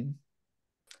you mean.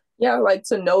 Yeah, like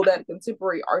to know that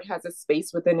contemporary art has a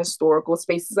space within historical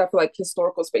spaces. I feel like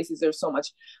historical spaces, there's so much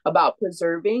about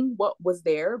preserving what was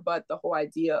there, but the whole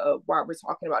idea of why we're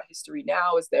talking about history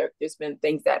now is there's been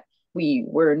things that we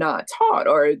were not taught,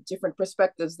 or different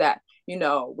perspectives that, you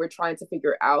know, we're trying to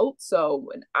figure out. So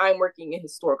when I'm working in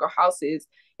historical houses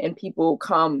and people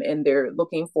come and they're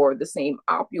looking for the same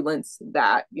opulence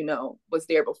that, you know, was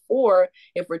there before,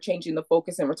 if we're changing the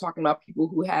focus and we're talking about people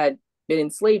who had been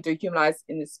enslaved or humanized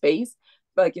in this space,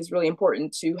 like it's really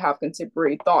important to have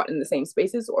contemporary thought in the same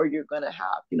spaces, or you're going to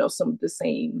have, you know, some of the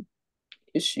same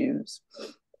issues.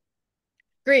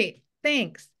 Great,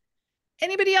 thanks.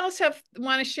 Anybody else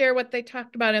want to share what they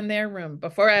talked about in their room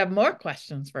before I have more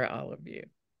questions for all of you?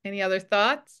 Any other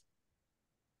thoughts?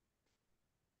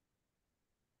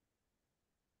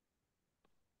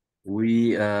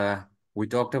 We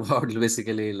talked about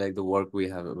basically like the work we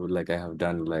have, like I have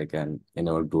done like in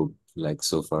our group, like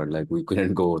so far, like we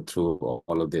couldn't go through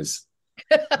all of this.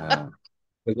 There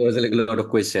was like a lot of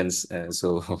questions,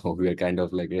 so we are kind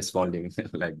of like responding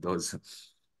like those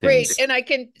Great, things. and I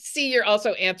can see you're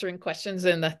also answering questions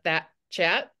in that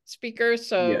chat, speaker.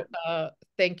 So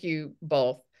thank you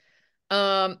both.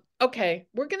 Okay,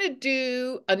 we're gonna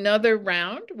do another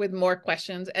round with more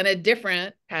questions and a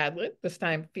different Padlet, this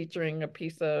time featuring a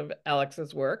piece of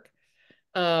Alex's work.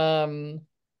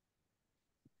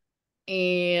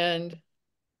 And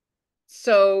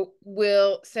so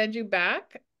we'll send you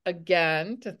back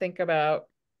again to think about,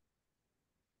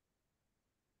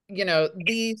 you know,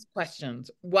 these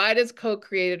questions. Why does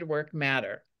co-created work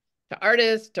matter to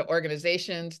artists, to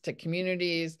organizations, to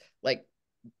communities? Like,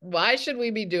 why should we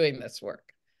be doing this work?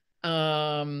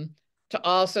 To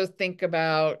also think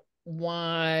about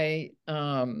why,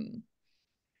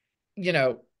 you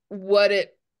know, why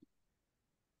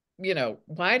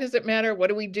does it matter?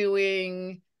 What are we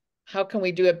doing? How can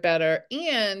we do it better?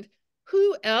 And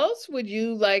who else would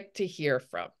you like to hear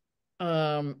from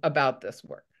about this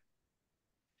work?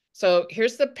 So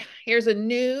here's a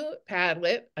new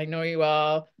Padlet. I know you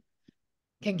all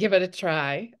can give it a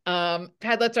try.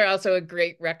 Padlets are also a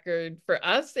great record for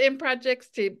us in projects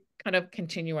to kind of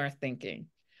continue our thinking.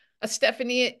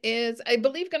 Stephanie is, I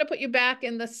believe, going to put you back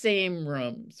in the same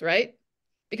rooms, right?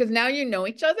 Because now you know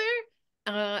each other,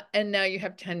 and now you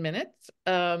have 10 minutes.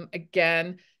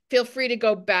 Again, feel free to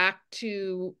go back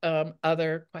to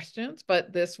other questions,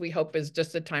 but this, we hope, is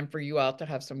just a time for you all to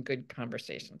have some good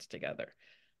conversations together.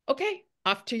 Okay,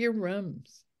 off to your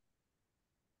rooms.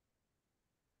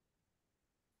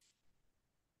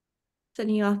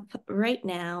 Sending you off right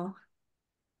now.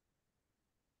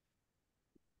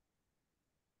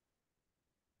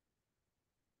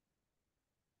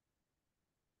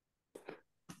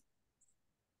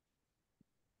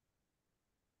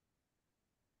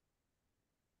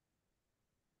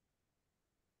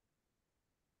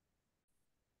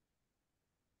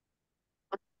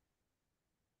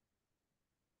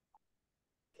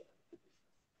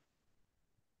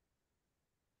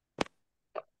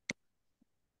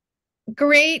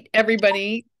 Great,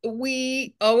 everybody.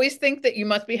 We always think that you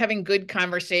must be having good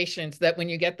conversations, that when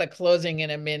you get the closing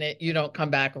in a minute, you don't come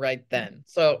back right then.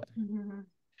 So,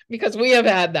 because we have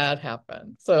had that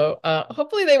happen. So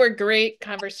hopefully they were great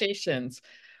conversations.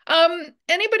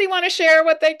 Anybody want to share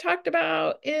what they talked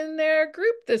about in their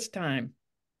group this time?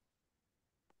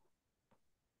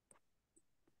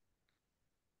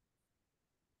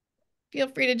 Feel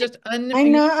free to just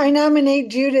unmute. I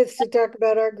nominate Judith to talk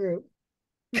about our group.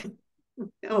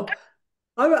 Oh,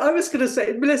 I was going to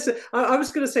say, Melissa, I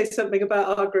was going to say something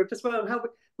about our group as well. How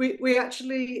we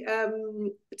actually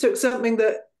took something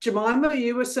that Jemima,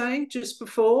 you were saying just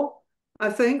before.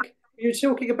 I think you were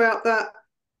talking about that,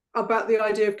 about the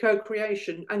idea of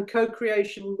co-creation and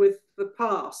co-creation with the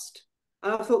past.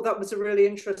 And I thought that was a really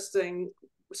interesting.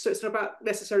 So it's not about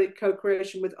necessarily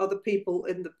co-creation with other people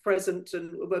in the present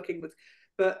and working with,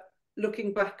 but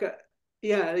looking back at,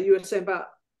 yeah, you were saying about.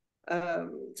 So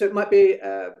it might be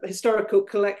a historical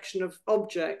collection of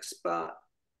objects, but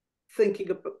thinking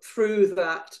through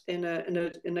that in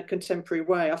a contemporary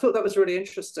way. I thought that was really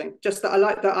interesting. Just that I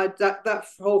like that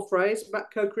whole phrase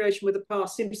about co-creation with the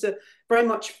past seems to very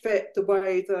much fit the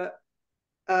way that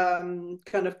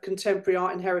kind of contemporary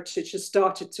art and heritage has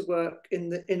started to work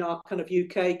in our kind of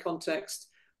UK context,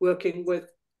 working with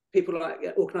people like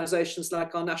organisations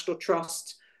like our National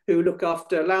Trust who look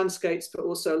after landscapes, but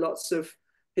also lots of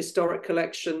historic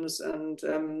collections and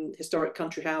historic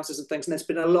country houses and things. And there's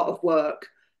been a lot of work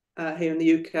here in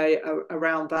the UK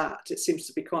around that. It seems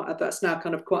to be that's now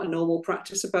kind of quite a normal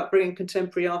practice about bringing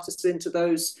contemporary artists into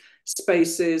those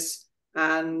spaces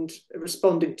and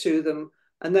responding to them.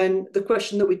 And then the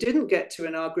question that we didn't get to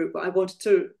in our group, but I wanted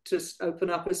to open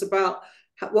up, is about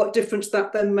what difference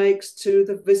that then makes to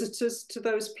the visitors to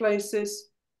those places,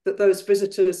 that those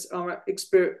visitors are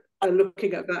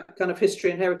looking at that kind of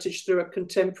history and heritage through a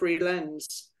contemporary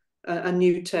lens, a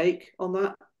new take on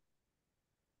that.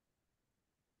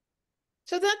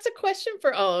 So that's a question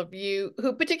for all of you,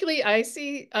 who particularly I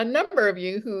see a number of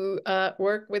you who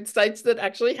work with sites that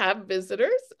actually have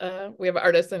visitors. We have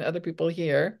artists and other people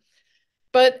here.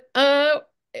 But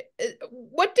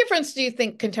what difference do you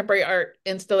think contemporary art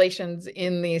installations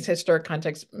in these historic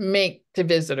contexts make to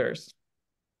visitors?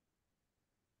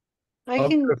 I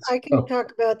can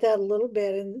talk about that a little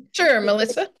bit. And sure,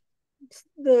 Melissa.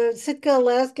 The Sitka,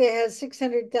 Alaska has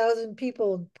 600,000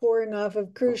 people pouring off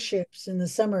of cruise ships in the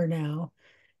summer now.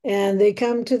 And they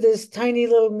come to this tiny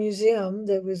little museum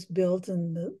that was built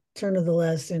in the turn of the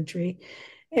last century.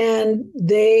 And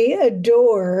they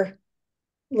adore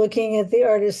looking at the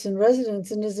artists in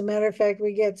residence. And as a matter of fact,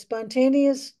 we get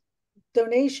spontaneous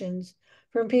donations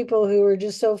from people who are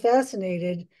just so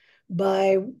fascinated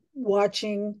by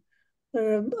watching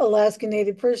an Alaska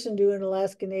Native person do an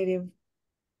Alaska Native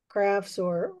crafts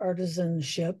or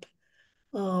artisanship,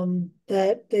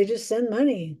 that they just send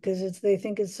money because they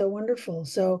think it's so wonderful.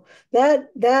 So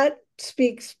that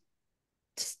speaks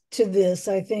to this,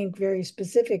 I think, very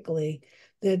specifically,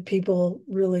 that people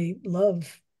really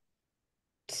love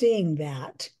seeing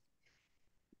that,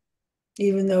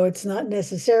 even though it's not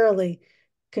necessarily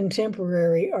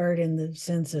contemporary art in the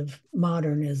sense of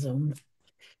modernism.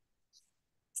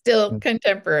 Still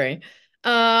contemporary.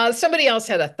 Somebody else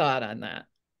had a thought on that.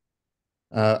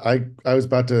 I was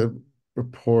about to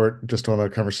report just on a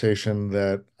conversation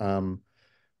that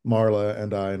Marla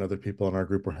and I and other people in our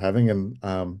group were having, and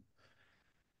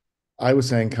I was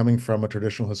saying, coming from a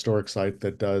traditional historic site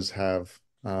that does have,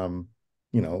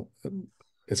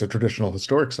 it's a traditional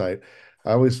historic site,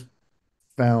 I always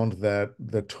found that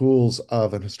the tools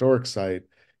of an historic site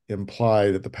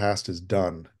imply that the past is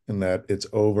done and that it's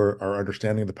over. Our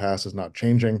understanding of the past is not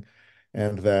changing,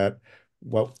 and that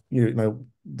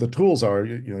the tools are,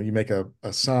 you make a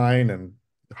sign and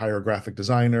hire a graphic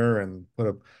designer and put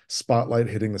a spotlight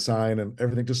hitting the sign, and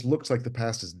everything just looks like the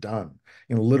past is done.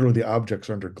 Literally the objects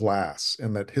are under glass,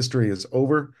 and that history is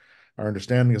over. Our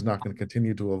understanding is not going to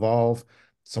continue to evolve.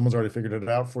 Someone's already figured it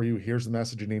out for you. Here's the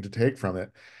message you need to take from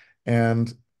it.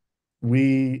 And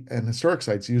we and historic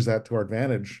sites use that to our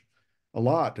advantage a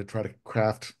lot to try to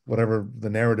craft whatever the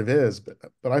narrative is. But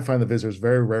I find the visitors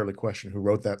very rarely question who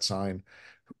wrote that sign.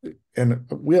 And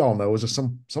we all know it was just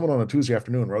someone on a Tuesday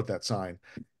afternoon wrote that sign,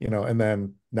 and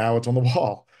then now it's on the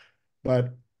wall.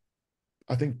 But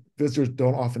I think visitors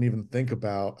don't often even think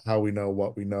about how we know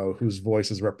what we know, whose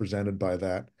voice is represented by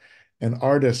that. And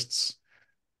artists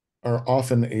are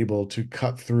often able to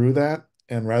cut through that.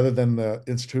 And rather than the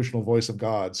institutional voice of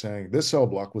God saying, this cell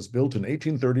block was built in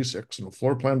 1836 and a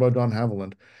floor plan by Don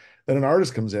Haviland, then an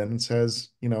artist comes in and says,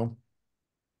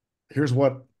 here's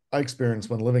what I experienced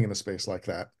when living in a space like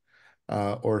that.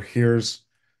 Or here's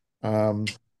the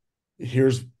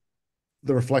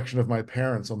reflection of my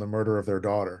parents on the murder of their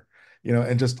daughter,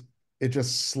 and it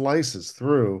just slices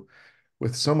through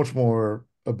with so much more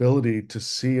ability to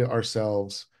see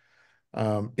ourselves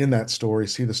in that story,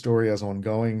 see the story as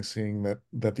ongoing, seeing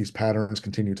that these patterns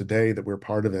continue today, that we're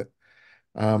part of it.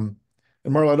 And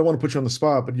Marla, I don't want to put you on the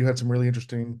spot, but you had some really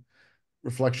interesting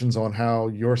reflections on how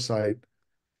your site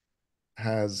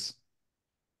has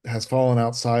fallen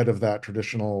outside of that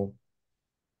traditional,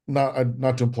 not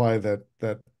to imply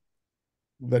that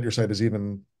your site is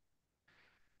even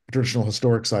a traditional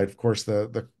historic site. Of course,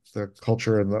 the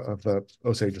culture and of the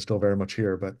Osage is still very much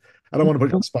here, but I don't want to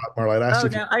put you on the spot, Marla. I'd ask you.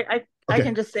 No, I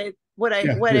can just say what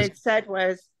I said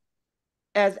was,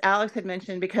 as Alex had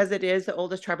mentioned, because it is the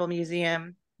oldest tribal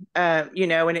museum, and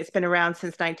it's been around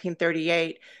since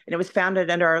 1938, and it was founded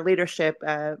under our leadership,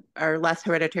 our last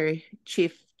hereditary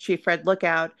Chief Fred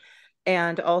Lookout,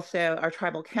 and also our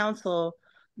tribal council.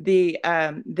 The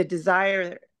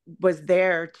desire was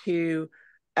there to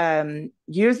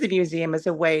use the museum as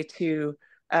a way to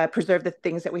preserve the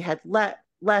things that we had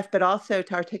left, but also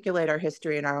to articulate our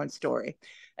history and our own story.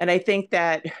 And I think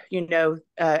that,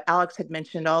 Alex had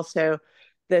mentioned also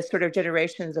the sort of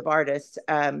generations of artists.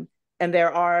 And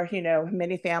there are,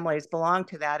 many families belong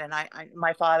to that. And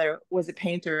my father was a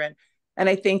painter. And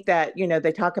I think that,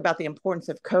 they talk about the importance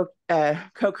of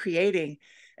co-creating.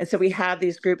 And so we have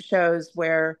these group shows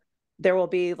where there will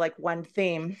be like one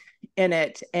theme in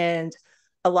it. And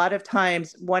a lot of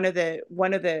times one of the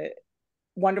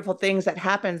wonderful things that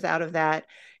happens out of that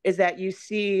is that you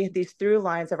see these through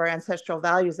lines of our ancestral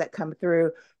values that come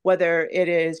through, whether it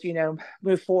is,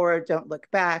 move forward, don't look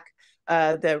back,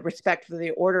 the respect for the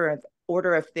order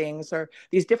of things, or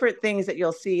these different things that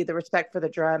you'll see, the respect for the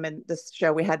drum. And this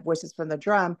show, we had voices from the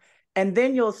drum. And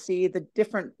then you'll see the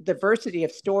different diversity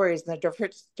of stories and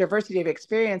the diversity of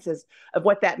experiences of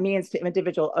what that means to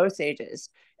individual Osages.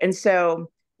 And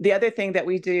so the other thing that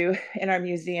we do in our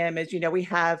museum is, we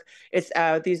have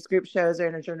these group shows are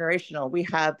intergenerational. We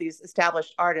have these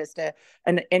established artists,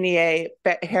 an NEA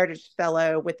Heritage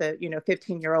Fellow with a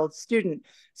 15-year-old student.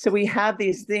 So we have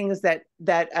these things that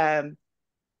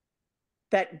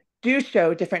do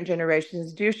show different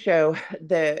generations, do show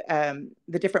the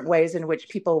different ways in which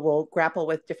people will grapple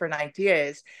with different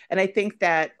ideas. And I think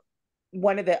that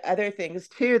one of the other things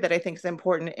too that I think is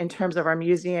important in terms of our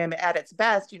museum at its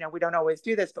best, we don't always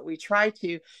do this, but we try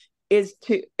to,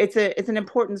 it's an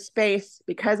important space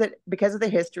because of the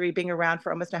history being around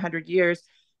for almost 100 years,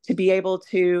 to be able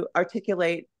to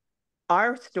articulate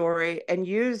our story and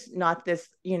use not this,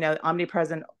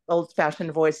 omnipresent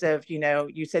old-fashioned voice of,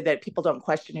 you said that people don't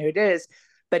question who it is,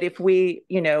 but if we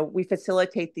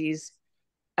facilitate these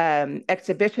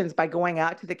exhibitions by going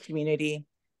out to the community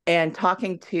and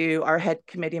talking to our head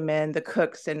committeemen, the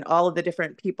cooks, and all of the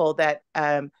different people that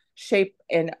shape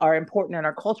and are important in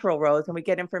our cultural roles, and we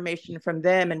get information from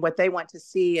them and what they want to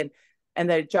see, and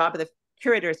the job of the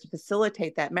curators to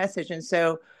facilitate that message. And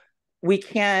so we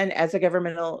can, as a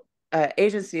governmental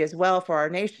agency as well for our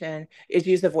nation, is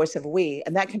use the voice of we,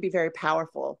 and that can be very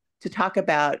powerful to talk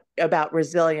about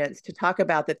resilience, to talk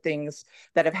about the things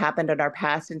that have happened in our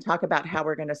past, and talk about how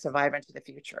we're going to survive into the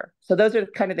future. So those are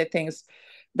kind of the things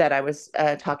that I was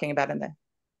talking about in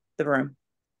the room.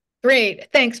 Great.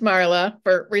 Thanks, Marla,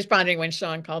 for responding when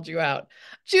Sean called you out.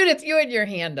 Judith, you had your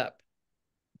hand up.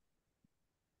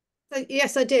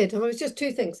 Yes, I did. It was just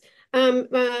two things.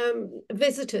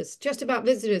 Visitors, just about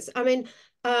visitors. I mean,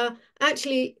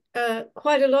 actually,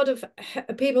 quite a lot of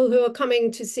people who are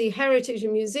coming to see heritage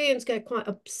and museums get quite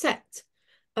upset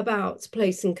about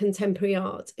placing contemporary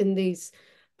art in these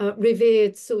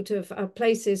revered sort of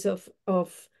places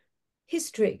of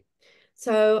history.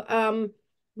 So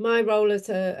my role as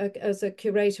a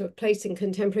curator of placing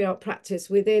contemporary art practice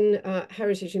within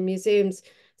heritage and museums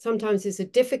sometimes is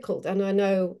difficult, and I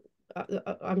know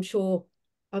I'm sure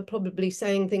I'm probably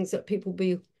saying things that people will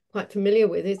be quite familiar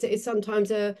with. It's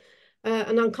sometimes an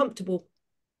uncomfortable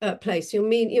place. You're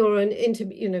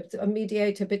a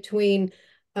mediator between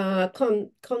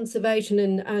conservation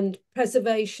and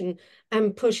preservation,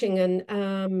 and pushing and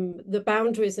the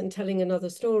boundaries and telling another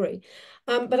story.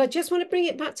 But I just want to bring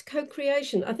it back to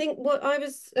co-creation. I think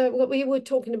what we were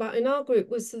talking about in our group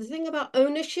was the thing about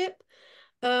ownership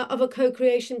of a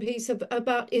co-creation piece,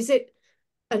 about, is it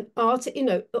an art,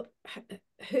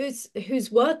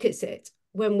 whose work is it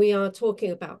when we are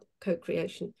talking about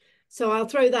co-creation? So I'll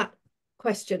throw that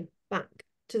question back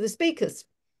to the speakers.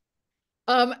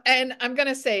 And I'm going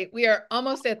to say we are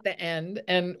almost at the end,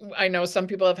 and I know some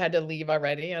people have had to leave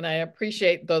already, and I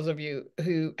appreciate those of you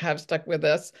who have stuck with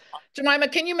us. Jemima,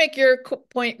 can you make your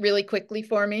point really quickly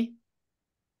for me?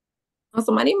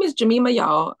 So my name is Jemima,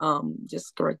 y'all.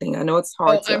 Just correcting. I know it's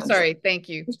hard. Oh, I'm sorry. Thank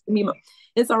you. Jemima.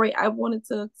 It's all right. I wanted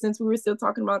to, since we were still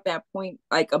talking about that point,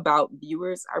 like about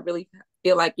viewers, I really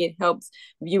feel like it helps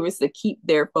viewers to keep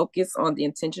their focus on the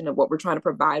intention of what we're trying to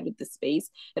provide with the space.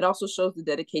 It also shows the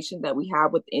dedication that we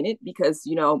have within it, because,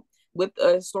 with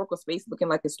a historical space looking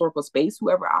like historical space,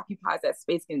 whoever occupies that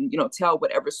space can, tell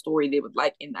whatever story they would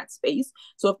like in that space.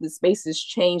 So if the space is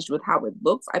changed with how it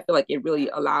looks, I feel like it really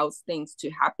allows things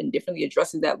to happen differently,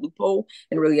 addresses that loophole,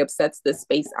 and really upsets the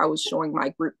space. I was showing my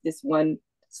group this one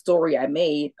story I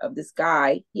made of this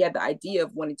guy. He had the idea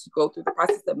of wanting to go through the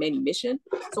process of manumission,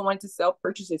 so wanting to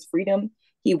self-purchase his freedom.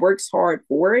 He works hard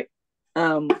for it,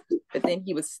 but then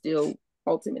he was still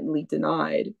ultimately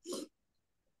denied.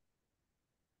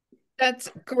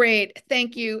 That's great.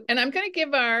 Thank you. And I'm going to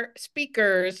give our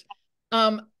speakers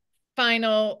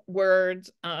final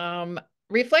words,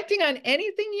 reflecting on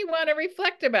anything you want to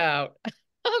reflect about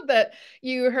that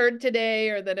you heard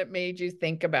today or that it made you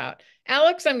think about.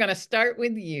 Alex, I'm going to start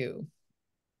with you.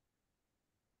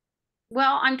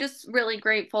 Well, I'm just really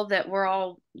grateful that we're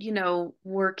all,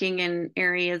 working in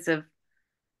areas of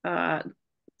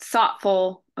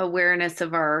thoughtful awareness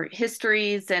of our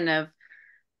histories and of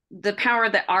the power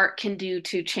that art can do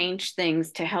to change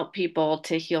things, to help people,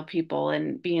 to heal people,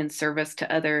 and be in service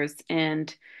to others.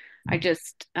 And I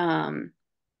just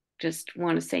just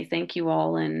want to say thank you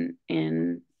all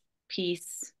in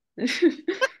peace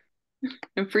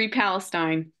and free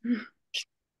Palestine.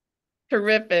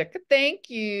 Terrific. Thank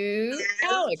you,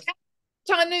 Alex.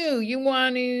 Tanu, you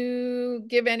want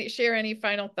to share any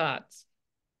final thoughts?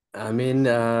 I mean,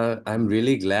 I'm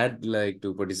really glad like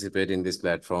to participate in this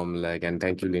platform, like, and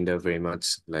thank you, Linda, very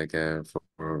much, like,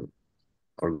 for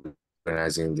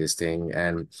organizing this thing.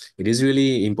 And it is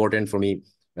really important for me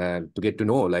to get to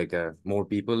know like more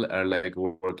people are like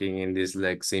working in this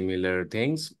like similar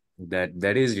things.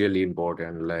 That is really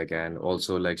important. Like, and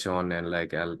also like Sean and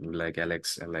like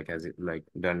Alex and like has like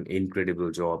done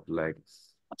incredible job. Like,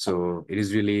 so it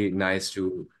is really nice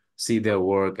to see their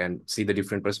work and see the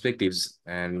different perspectives.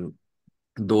 And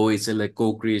though it's a like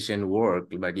co-creation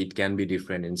work, but it can be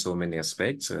different in so many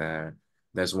aspects.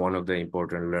 That's one of the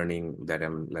important learning that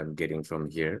I'm getting from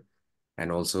here.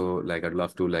 And also like I'd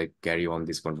love to like carry on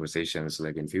these conversations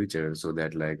like in future, so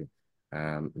that like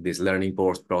this learning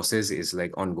process is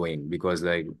like ongoing, because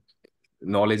like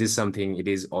knowledge is something, it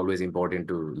is always important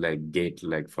to like get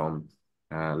like from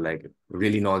like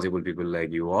really knowledgeable people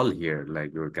like you all here,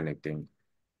 like you're connecting.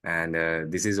 And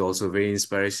this is also very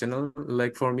inspirational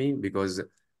like for me, because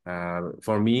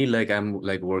for me like I'm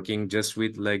like working just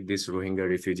with like this Rohingya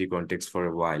refugee context for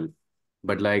a while,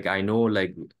 but like I know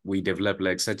like we developed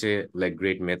like such a like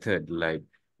great method, like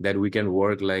that we can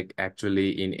work like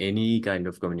actually in any kind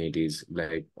of communities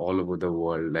like all over the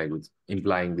world, like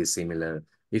implying these similar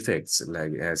effects,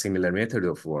 like a similar method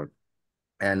of work.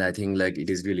 And I think like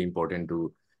it is really important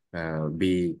to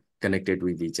be connected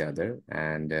with each other.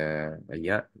 And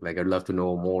yeah, like I'd love to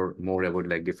know more about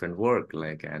like different work,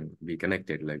 like, and be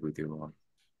connected like with you all.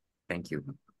 Thank you.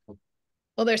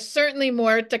 Well, there's certainly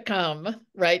more to come,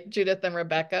 right, Judith and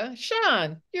Rebecca?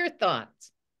 Sean, your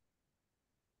thoughts?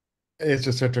 It's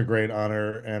just such a great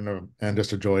honor and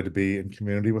just a joy to be in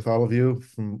community with all of you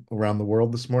from around the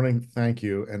world this morning. Thank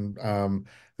you, and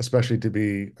especially to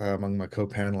be among my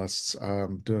co-panelists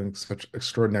doing such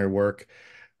extraordinary work.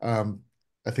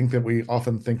 I think that we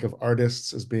often think of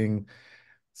artists as being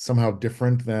somehow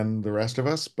different than the rest of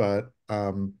us, but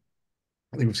I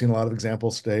think we've seen a lot of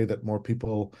examples today that more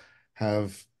people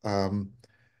have that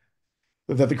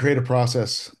the creative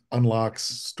process unlocks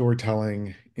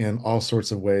storytelling in all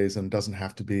sorts of ways and doesn't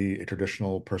have to be a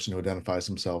traditional person who identifies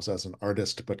themselves as an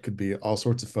artist, but could be all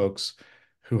sorts of folks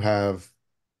who have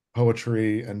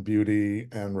poetry and beauty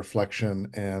and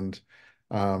reflection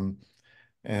um,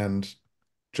 and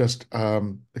just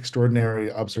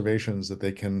extraordinary observations that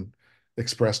they can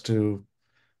express to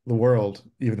the world,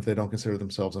 even if they don't consider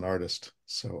themselves an artist.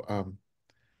 So,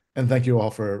 and thank you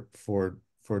all for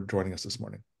joining us this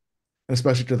morning, and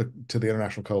especially to the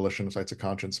International Coalition of Sites of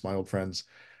Conscience, my old friends,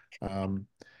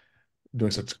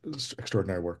 doing such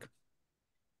extraordinary work.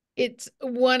 It's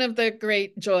one of the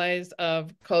great joys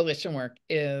of coalition work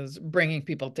is bringing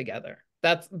people together.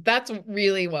 That's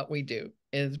really what we do,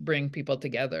 is bring people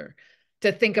together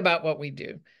to think about what we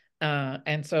do.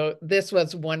 And so this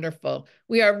was wonderful.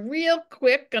 We are real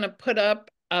quick going to put up,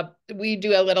 we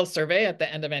do a little survey at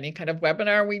the end of any kind of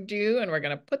webinar we do, and we're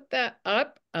going to put that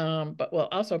up, but we'll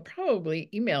also probably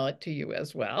email it to you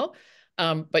as well.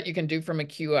 But you can do from a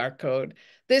QR code.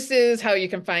 This is how you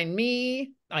can find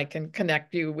me. I can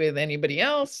connect you with anybody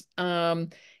else.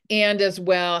 And as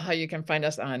well, how you can find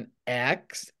us on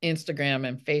X, Instagram,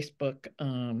 and Facebook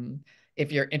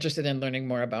if you're interested in learning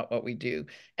more about what we do.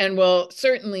 And we'll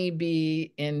certainly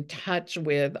be in touch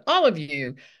with all of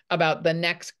you about the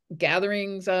next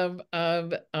gatherings of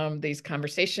these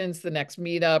conversations, the next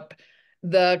meetup,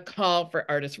 the call for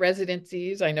artist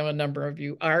residencies. I know a number of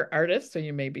you are artists, so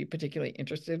you may be particularly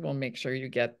interested. We'll make sure you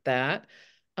get that.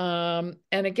 And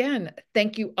again,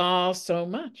 thank you all so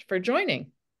much for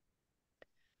joining.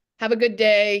 Have a good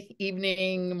day,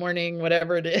 evening, morning,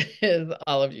 whatever it is,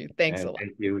 all of you. Thanks a lot.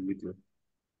 Thank you. You too.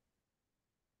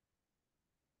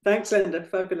 Thanks, Linda.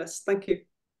 Fabulous. Thank you.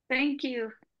 Thank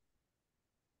you.